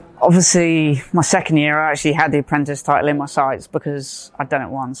 obviously my second year I actually had the apprentice title in my sights because I'd done it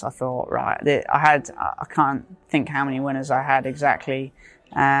once. I thought, right, I can't think how many winners I had exactly.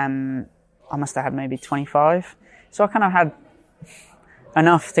 I must have had maybe 25. So I kind of had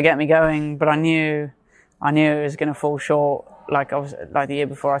enough to get me going, but I knew it was going to fall short. Like the year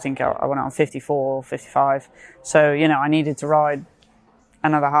before, I think I went on 54 or 55. So, I needed to ride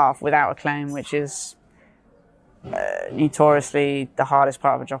another half without a claim, which is notoriously the hardest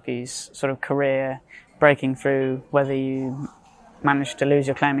part of a jockey's sort of career, breaking through, whether you manage to lose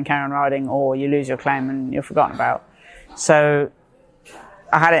your claim and carry on riding or you lose your claim and you're forgotten about. So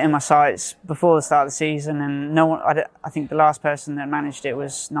I had it in my sights before the start of the season, and no one, I think the last person that managed it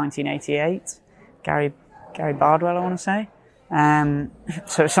was 1988, Gary Bardwell, I want to say.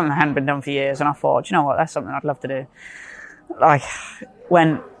 So it's something that hadn't been done for years, and I thought, you know what, that's something I'd love to do. Like,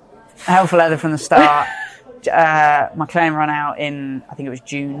 went hell for leather from the start. My claim ran out in, I think it was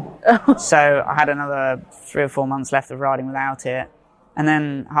June. So I had another 3 or 4 months left of riding without it. And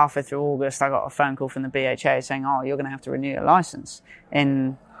then halfway through August, I got a phone call from the BHA saying, oh, you're going to have to renew your license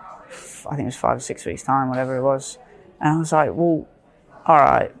in, I think it was 5 or 6 weeks' time, whatever it was. And I was like, well, all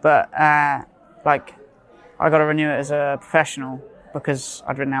right, but I got to renew it as a professional because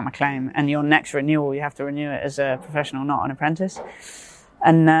I'd written out my claim. And your next renewal, you have to renew it as a professional, not an apprentice.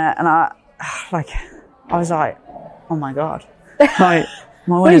 And I was like, oh my God, my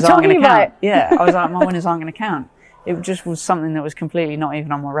winners aren't going to count. Yeah, I was like, my winners aren't going to count. It just was something that was completely not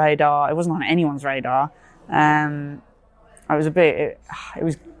even on my radar. It wasn't on anyone's radar. I was it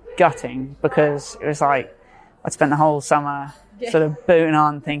was gutting because it was like I'd spent the whole summer sort of booting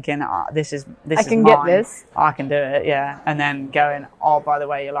on, thinking, this is mine. I can get this. I can do it, yeah. And then going, oh, by the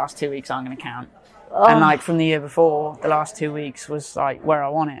way, your last 2 weeks aren't going to count. Oh. And like from the year before, the last 2 weeks was like where I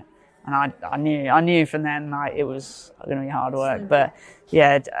want it. And I knew from then like it was going to be hard work. But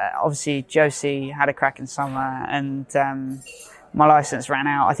yeah, obviously Josie had a cracking summer, and my license ran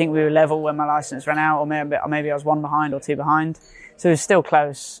out. I think we were level when my license ran out, or maybe I was 1 behind or 2 behind. So it was still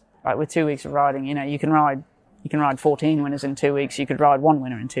close. Like with 2 weeks of riding, you can ride 14 winners in 2 weeks. You could ride 1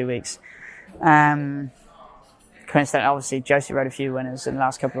 winner in 2 weeks. Coincidentally, obviously, Josie rode a few winners in the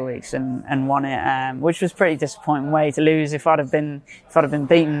last couple of weeks and won it, which was pretty disappointing way to lose. If I'd have been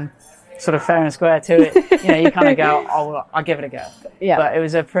beaten sort of fair and square to it, you kind of go, oh, well, I'll give it a go. Yeah. But it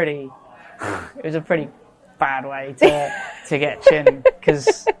was a pretty bad way to get chin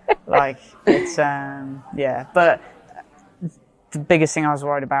because like it's yeah. But the biggest thing I was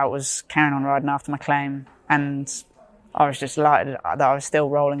worried about was carrying on riding after my claim. And I was just delighted that I was still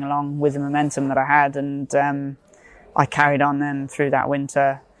rolling along with the momentum that I had. And I carried on then through that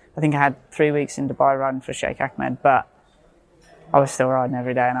winter. I think I had 3 weeks in Dubai riding for Sheikh Ahmed, but I was still riding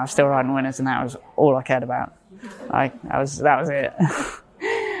every day and I was still riding winners, and that was all I cared about. Like, that was it.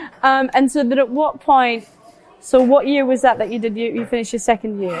 And so then at what point, so what year was that you did, you finished your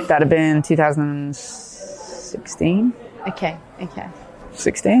second year? That'd have been 2016. Okay.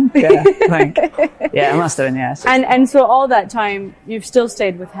 16? Yeah, I think. Yeah, it must have been, yeah. 16. And so all that time, you've still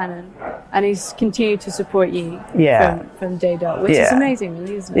stayed with Hannon, and he's continued to support you from day dot, which is amazing,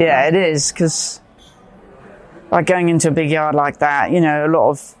 really, isn't it? Yeah, it is, because like going into a big yard like that, a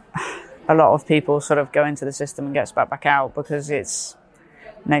lot of people sort of go into the system and get spat back out because it's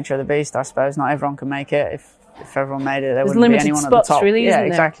nature of the beast, I suppose. Not everyone can make it. If everyone made it, there wouldn't be anyone at the top. Really, yeah,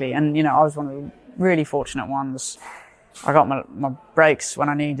 exactly. And I was one of the really fortunate ones. I got my brakes when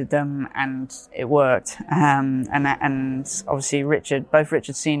I needed them, and it worked. And obviously both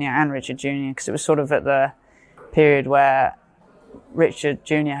Richard Senior and Richard Junior, because it was sort of at the period where Richard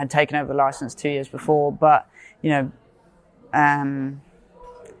Junior had taken over the license 2 years before, but the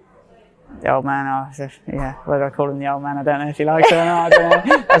old man, whether I call him the old man, I don't know if he likes it or not. I don't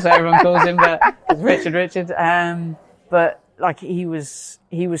know. That's what everyone calls him, but it's Richard. But like he was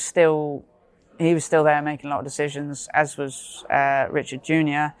still there making a lot of decisions, as was Richard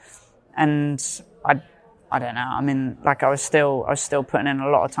Junior. And I don't know. I mean, like I was still putting in a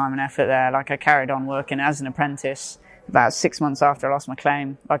lot of time and effort there. Like I carried on working as an apprentice, about 6 months after I lost my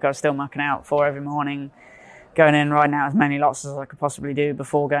claim. Like I was still mucking out 4 every morning, going in, riding out as many lots as I could possibly do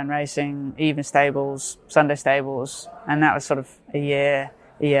before going racing, even stables, Sunday stables. And that was sort of a year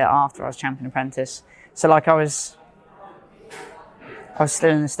after I was champion apprentice. So like I was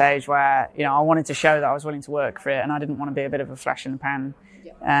still in the stage where, you know, I wanted to show that I was willing to work for it, and I didn't want to be a bit of a flash in the pan,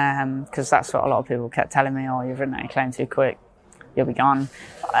 because that's what a lot of people kept telling me. Oh, you've ridden out your claim too quick, you'll be gone.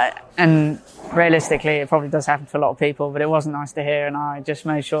 And realistically, it probably does happen to a lot of people, but it wasn't nice to hear, and I just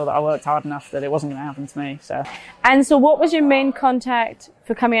made sure that I worked hard enough that it wasn't going to happen to me. So what was your main contact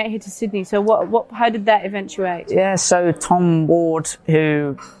for coming out here to Sydney? So how did that eventuate? Yeah, so Tom Ward,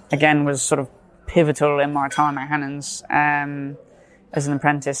 who again was sort of pivotal in my time at Hannons, as an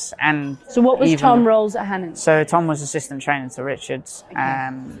apprentice. And so what was Tom roles at Hannons? So Tom was assistant trainer to Richards. Okay.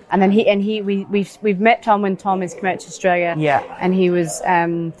 And then we've met Tom when Tom has come out to Australia. Yeah. And he was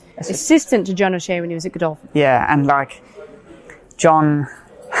assistant to John O'Shea when he was at Godolphin. Yeah, and like John,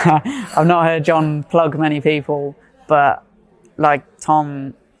 I've not heard John plug many people, but like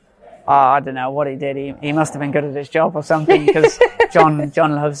Tom, I don't know what he did. He must have been good at his job or something, because John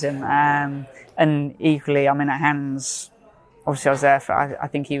loves him. And equally, I mean, at Hannons, obviously I was there for, I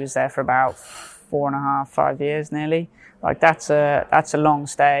think he was there for about 4.5, 5 years nearly. Like that's a long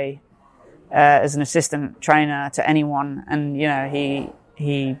stay as an assistant trainer to anyone. And, you know,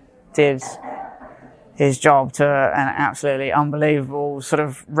 he did his job to an absolutely unbelievable sort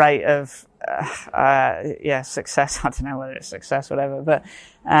of rate of, success. I don't know whether it's success or whatever, but,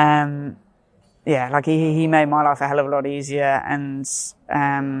 like he made my life a hell of a lot easier, and,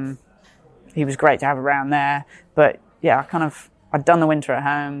 he was great to have around there. But yeah, I'd done the winter at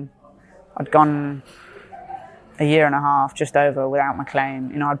home. I'd gone a year and a half, just over, without my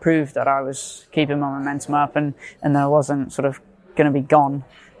claim. You know, I'd proved that I was keeping my momentum up, and that I wasn't sort of going to be gone.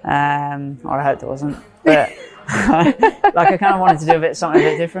 Or I hoped it wasn't. But like I kind of wanted to do something a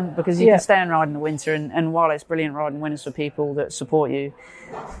bit different, because you can stay and ride in the winter, and while it's brilliant riding winners for people that support you,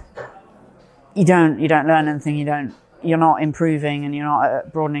 you don't learn anything. You're not improving, and you're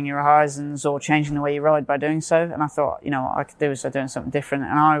not broadening your horizons or changing the way you ride by doing so. And I thought, you know, what I could do is doing something different.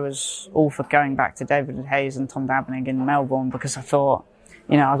 And I was all for going back to David Hayes and Tom Dabney in Melbourne, because I thought,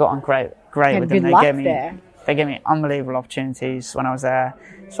 you know, I got on great with them. They gave me unbelievable opportunities when I was there.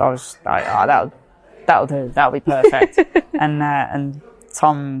 So I was like, that'll do. That'll be perfect. And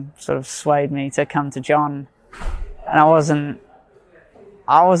Tom sort of swayed me to come to John, and I wasn't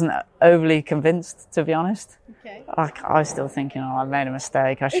overly convinced, to be honest. Okay. Like, I was still thinking, I made a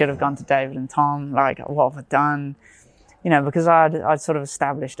mistake. I should have gone to David and Tom. Like, what have I done? You know, because I'd sort of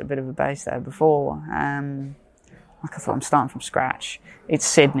established a bit of a base there before. Like, I thought, I'm starting from scratch. It's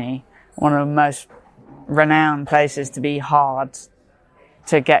Sydney, one of the most renowned places to be hard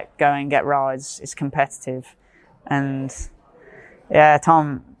to get going, get rides. It's competitive. And yeah,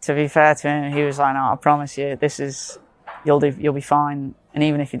 Tom, to be fair to him, he was like, no, I promise you, you'll be fine. And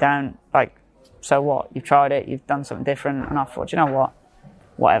even if you don't, like, so what? You've tried it, you've done something different. And I thought, you know what?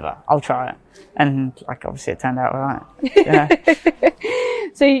 Whatever, I'll try it. And like, obviously it turned out all right. Yeah.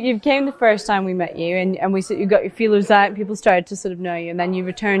 So you came the first time we met you, and we said you got your feelers out, and people started to sort of know you, and then you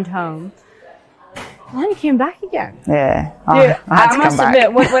returned home. And then you came back again. Yeah. I must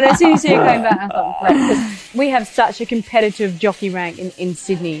admit, when I see you came back, I thought, right, because we have such a competitive jockey rank in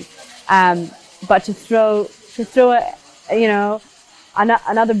Sydney. But to throw it, you know,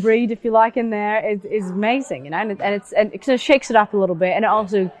 another breed, if you like, in there is amazing, you know, and it kind of shakes it up a little bit, and it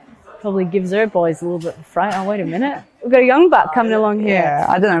also probably gives our boys a little bit of a fright. Oh, wait a minute, we've got a young buck coming along here. Yeah,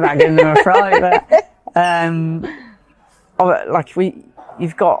 I don't know about giving them a fright, but like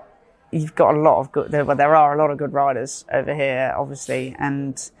you've got a lot of good. There are a lot of good riders over here, obviously,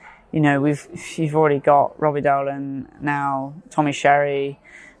 and you know you've already got Robbie Dolan now, Tommy Sherry,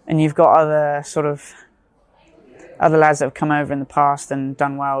 and you've got other lads that have come over in the past and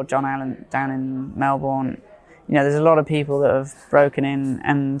done well, John Allen down in Melbourne. You know, there's a lot of people that have broken in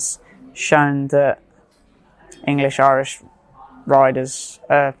and shown that English-Irish riders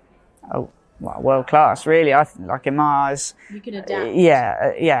are world class, really. I think, like, in my eyes. You can adapt.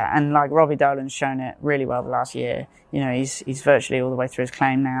 Yeah. And like Robbie Dolan's shown it really well the last year. You know, he's virtually all the way through his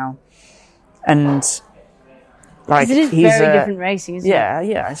claim now. And like, it is very different racing, isn't it?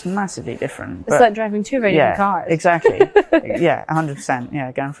 Yeah, it's massively different. It's like driving two very different cars. Exactly. Yeah, 100%.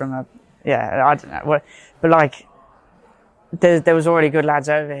 Yeah, going from I don't know. But like, there was already good lads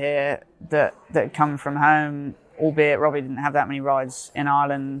over here that come from home, albeit Robbie didn't have that many rides in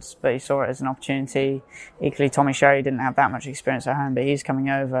Ireland, but he saw it as an opportunity. Equally, Tommy Sherry didn't have that much experience at home, but he's coming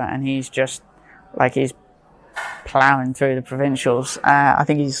over and he's just, like, he's ploughing through the provincials. I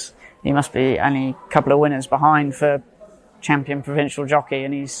think he must be only a couple of winners behind for champion provincial jockey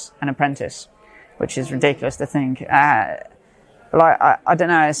and he's an apprentice, which is ridiculous to think. But like, I don't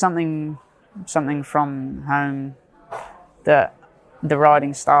know, it's something from home that the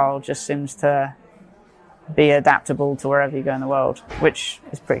riding style just seems to be adaptable to wherever you go in the world, which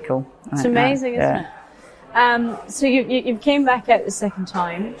is pretty cool. It's amazing, isn't it? So you came back out the second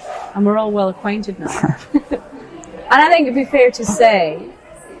time, and we're all well acquainted now. And I think it'd be fair to say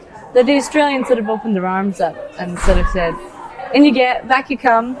that the Australians sort of opened their arms up and sort of said, "In you get, back you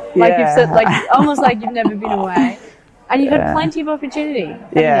come," like you've said, like almost like you've never been away, and you've had plenty of opportunity.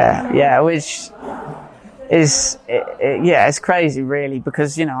 Yeah, which is it's crazy, really,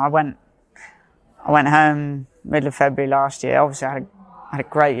 because I went home middle of February last year. Obviously, I had a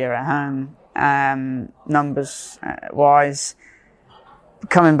great year at home, numbers wise.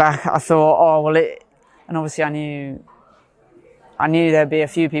 Coming back, I thought, and obviously I knew there'd be a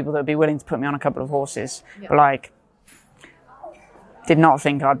few people that would be willing to put me on a couple of horses, but like, did not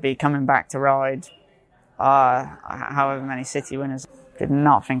think I'd be coming back to ride however many city winners. Did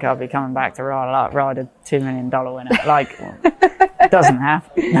not think I'd be coming back to ride a $2 million winner. Like, it doesn't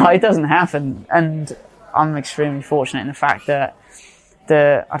happen. No, it doesn't happen. And I'm extremely fortunate in the fact that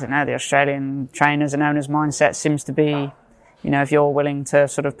the Australian trainers and owners' mindset seems to be, if you're willing to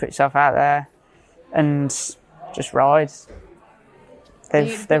sort of put yourself out there and just ride,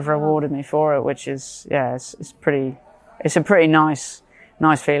 they've rewarded me for it, which is it's a pretty nice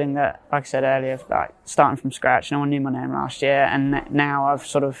feeling that, like I said earlier, like starting from scratch. No one knew my name last year, and now I've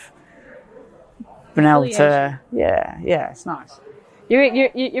sort of been able to. It's nice. You're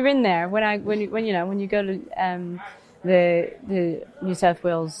in there when you go to the New South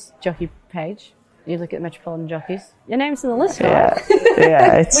Wales jockey page. You look at Metropolitan Jockeys. Your name's on the list. Yeah.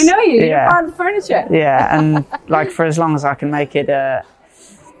 We know you. You're part of the furniture. Yeah, and like for as long as I can make it a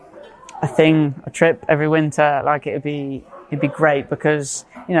trip every winter, like it'd be great, because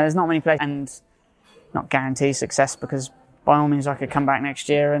there's not many places, and not guarantee success, because by all means I could come back next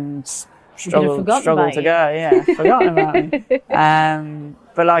year and struggle to go. Yeah, forgotten about me.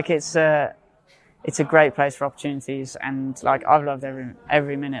 But like it's a great place for opportunities, and like I've loved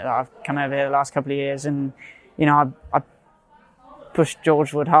every minute that I've come over here the last couple of years, and I pushed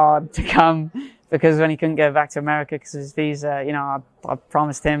George Wood hard to come, because when he couldn't go back to America because of his visa, I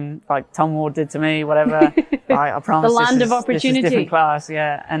promised him, like Tom Ward did to me, whatever. I promised the land of opportunity. This is different class,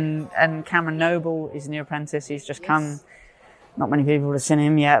 yeah. And Cameron Noble is a new apprentice. He's just come. Not many people would have seen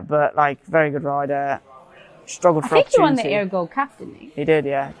him yet, but like very good rider. Struggled for opportunity. I think he won the Air Gold Cup, didn't he? He did,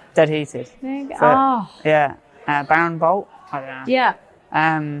 yeah. Dead heated. There you go. Yeah. Baron Bolt. I don't know. Yeah.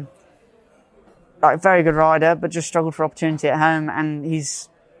 Like very good rider, but just struggled for opportunity at home, and he's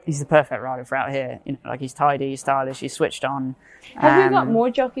the perfect rider for out here. Like he's tidy, he's stylish, he's switched on. Have we got more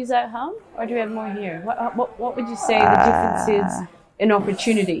jockeys at home, or do we have more here? What would you say the difference is in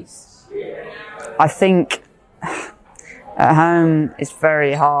opportunities? I think at home it's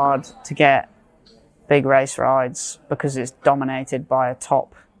very hard to get big race rides because it's dominated by a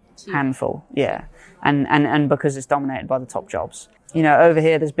top handful, and because it's dominated by the top jobs. Over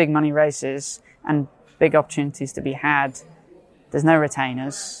here there's big money races and big opportunities to be had. There's no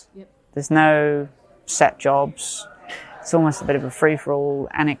retainers. Yep. There's no set jobs. It's almost a bit of a free-for-all,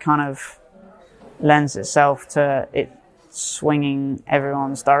 and it kind of lends itself to it swinging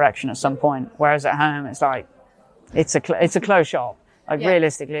everyone's direction at some point. Whereas at home, it's like it's a closed shop.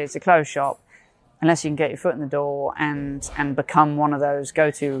 Realistically, it's a closed shop unless you can get your foot in the door and become one of those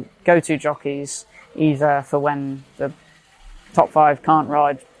go-to jockeys, either for when the top five can't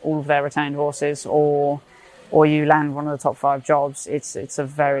ride all of their retained horses, or you land one of the top five jobs. It's a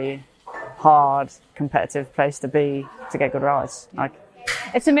very hard, competitive place to be to get good rides. Like,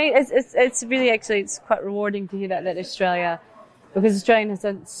 it's amazing. It's really it's quite rewarding to hear that Australia, because Australia has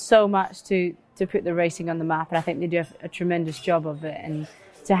done so much to put the racing on the map, and I think they do a tremendous job of it. And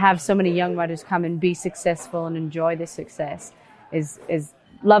to have so many young riders come and be successful and enjoy this success is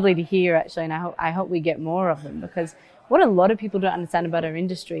lovely to hear, actually. And I hope we get more of them, because what a lot of people don't understand about our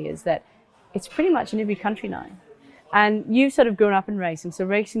industry is that it's pretty much in every country now. And you've sort of grown up in racing, so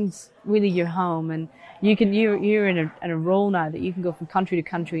racing's really your home, and you're in a role now that you can go from country to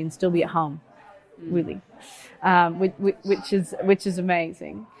country and still be at home, really, which is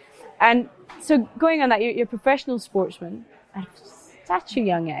amazing. And so going on that, you're a professional sportsman at such a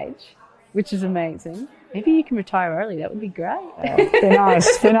young age, which is amazing. Maybe you can retire early. That would be great. Be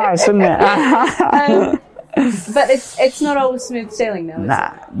nice, wouldn't it? But it's not always smooth sailing, though.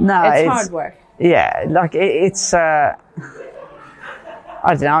 No, it's hard work. Yeah, like it's I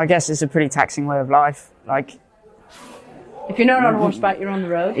don't know. I guess it's a pretty taxing way of life. Like If you're not on horseback, you're on the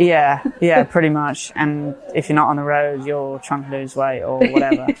road. Yeah, pretty much. And if you're not on the road, you're trying to lose weight or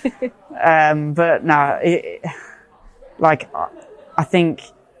whatever. But no, I think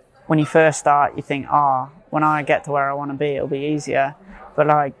when you first start, you think, when I get to where I want to be, it'll be easier. But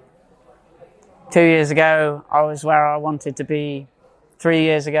like 2 years ago, I was where I wanted to be 3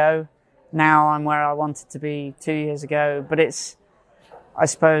 years ago. Now I'm where I wanted to be 2 years ago. But it's, I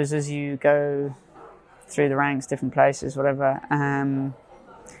suppose, as you go through the ranks, different places, whatever,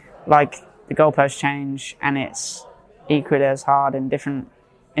 like the goalposts change and it's equally as hard in a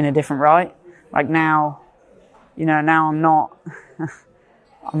different right. Like now, now I'm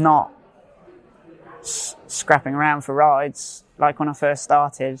not scrapping around for rides like when I first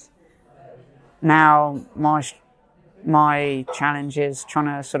started. Now my challenge is trying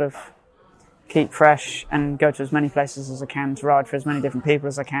to sort of keep fresh and go to as many places as I can, to ride for as many different people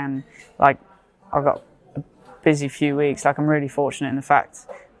as I can. Like, I've got a busy few weeks. Like, I'm really fortunate in the fact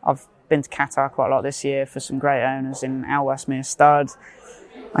I've been to Qatar quite a lot this year for some great owners in Al Wasmir Stud.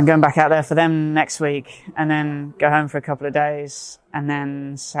 I'm going back out there for them next week, and then go home for a couple of days, and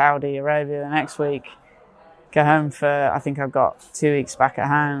then Saudi Arabia the next week. Go home for, I think I've got 2 weeks back at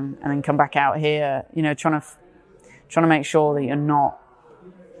home, and then come back out here, trying to make sure that you're not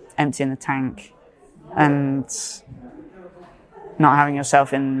emptying the tank and not having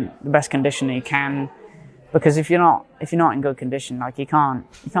yourself in the best condition that you can. Because if you're not in good condition, like you can't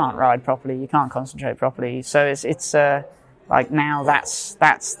ride properly, you can't concentrate properly. So it's like now that's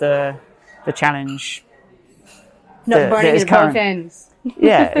the challenge. Not burning at both ends.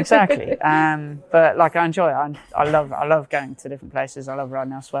 Yeah, exactly. But like, I enjoy it. I love going to different places. I love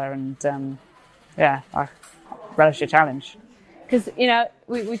riding elsewhere, and I relish the challenge. Because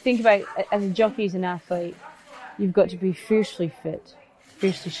we think about, as a jockey, as an athlete, you've got to be fiercely fit,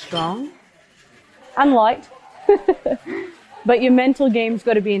 fiercely strong, and light. But your mental game's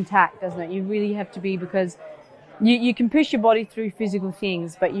got to be intact, doesn't it? You really have to be, because you can push your body through physical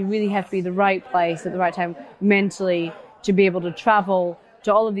things, but you really have to be in the right place at the right time mentally to be able to travel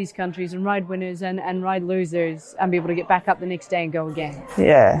to all of these countries and ride winners and ride losers and be able to get back up the next day and go again.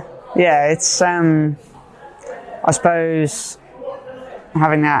 Yeah, it's I suppose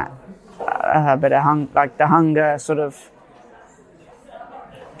having that bit of the hunger sort of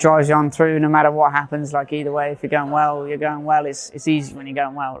drives you on through no matter what happens. Like, either way, if you're going well, you're going well. It's easy when you're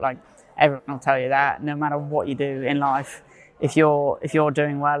going well. Like, everyone will tell you that, no matter what you do in life. If you're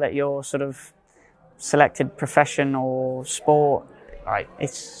doing well at your sort of selected profession or sport, like,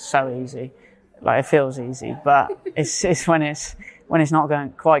 it's so easy. Like, it feels easy, but it's when it's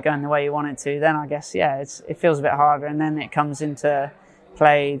not quite going the way you want it to, then I guess, it feels a bit harder, and then it comes into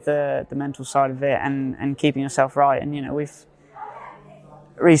play the mental side of it and keeping yourself right. And we've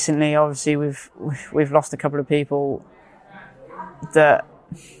recently, obviously, we've lost a couple of people that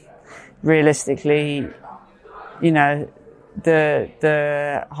realistically,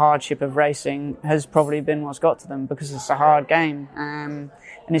 the hardship of racing has probably been what's got to them, because it's a hard game, and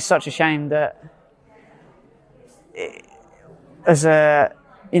it's such a shame that as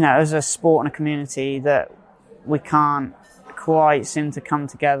a sport and a community that we can't quite seem to come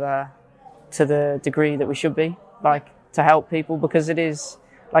together to the degree that we should be, like, to help people, because it is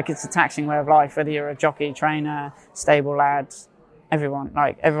like, it's a taxing way of life, whether you're a jockey, trainer, stable lad, everyone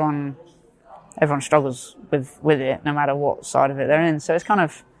struggles with it, no matter what side of it they're in. So it's kind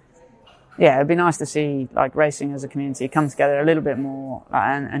of, it'd be nice to see, like, racing as a community come together a little bit more,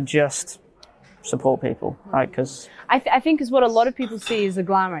 and just support people, like, because I think is what a lot of people see is the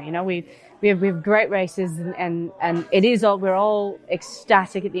glamour. We have great races, and it is all, we're all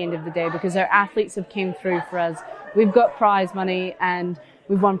ecstatic at the end of the day because our athletes have came through for us. We've got prize money and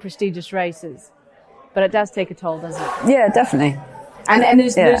we've won prestigious races, but it does take a toll, doesn't it? Yeah, definitely. And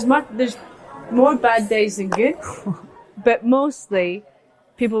there's more bad days than good, but mostly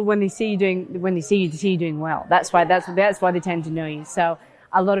people, when they see you doing well. That's why they tend to know you. So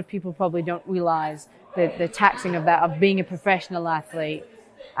a lot of people probably don't realize the taxing of that, of being a professional athlete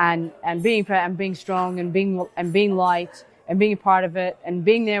and being strong and being light and being a part of it and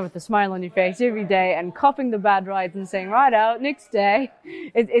being there with a smile on your face every day and copping the bad rides and saying, right out, next day.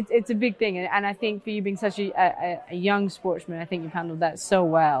 It's a big thing. And I think for you being such a young sportsman, I think you've handled that so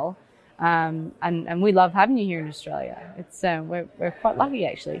well. And we love having you here in Australia. It's we're quite lucky,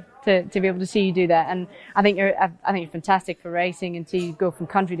 actually, to be able to see you do that. And I think you're fantastic for racing, and see you go from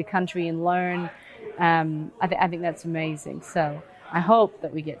country to country and learn. I think that's amazing. So I hope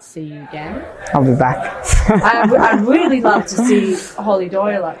that we get to see you again. I'll be back. I'd really love to see Holly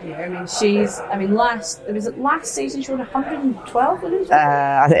Doyle up here. I mean, last season she won 112 winners?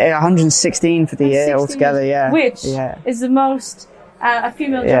 I think 116 for the year altogether, yeah. Which is the most a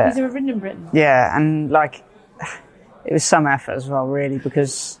female jockey's ever ridden in Britain. Yeah, and like, it was some effort as well, really,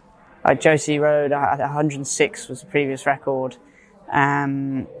 because like Josie rode 106 was the previous record.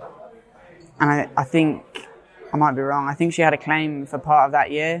 And I think, I might be wrong, I think she had a claim for part of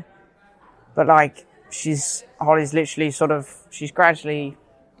that year. But like, Holly's literally she's gradually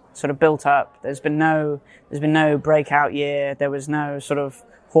sort of built up. There's been no breakout year. There was no sort of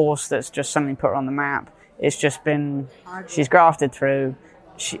horse that's just suddenly put her on the map. It's just been, she's grafted through.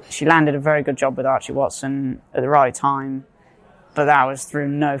 She landed a very good job with Archie Watson at the right time. But that was through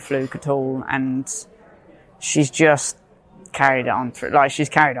no fluke at all. And she's just carried it on through. Like, she's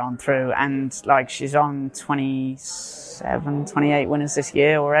carried on through, and like, she's on 27, 28 winners this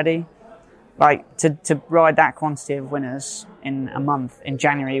year already. Like, to ride that quantity of winners in a month in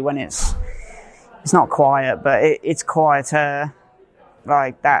January when it's not quiet, but it's quieter.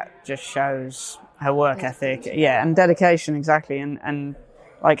 Like, that just shows her work ethic, and dedication, exactly. And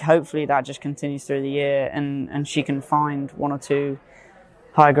like, hopefully that just continues through the year, and she can find one or two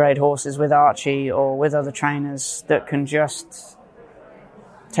high grade horses with Archie or with other trainers that can just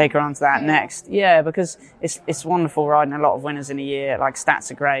take her on to that next. Yeah, because it's wonderful riding a lot of winners in a year. Like,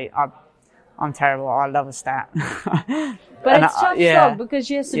 stats are great. I'm terrible. I love a stat. But it's tough slog because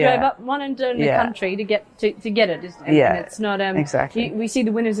she has to drive up one and down the country to get it, isn't it? Yeah, and it's not exactly. We see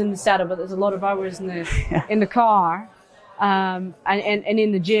the winners in the saddle, but there's a lot of hours in the car, and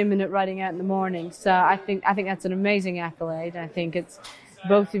in the gym and at riding out in the morning. So I think that's an amazing accolade. I think it's,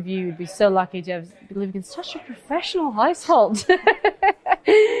 both of you would be so lucky to be living in such a professional household,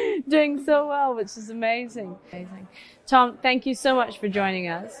 doing so well, which is amazing. Tom, thank you so much for joining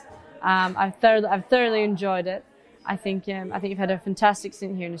us. I've thoroughly enjoyed it. I think you've had a fantastic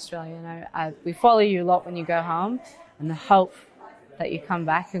stint here in Australia, and we follow you a lot when you go home, and I hope that you come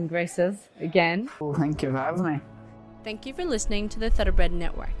back and grace us again. Well, thank you for having me. Thank you for listening to the Thoroughbred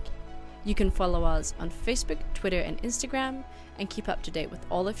Network. You can follow us on Facebook, Twitter, and Instagram, and keep up to date with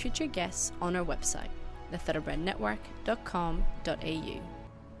all the future guests on our website, thethoroughbrednetwork.com.au.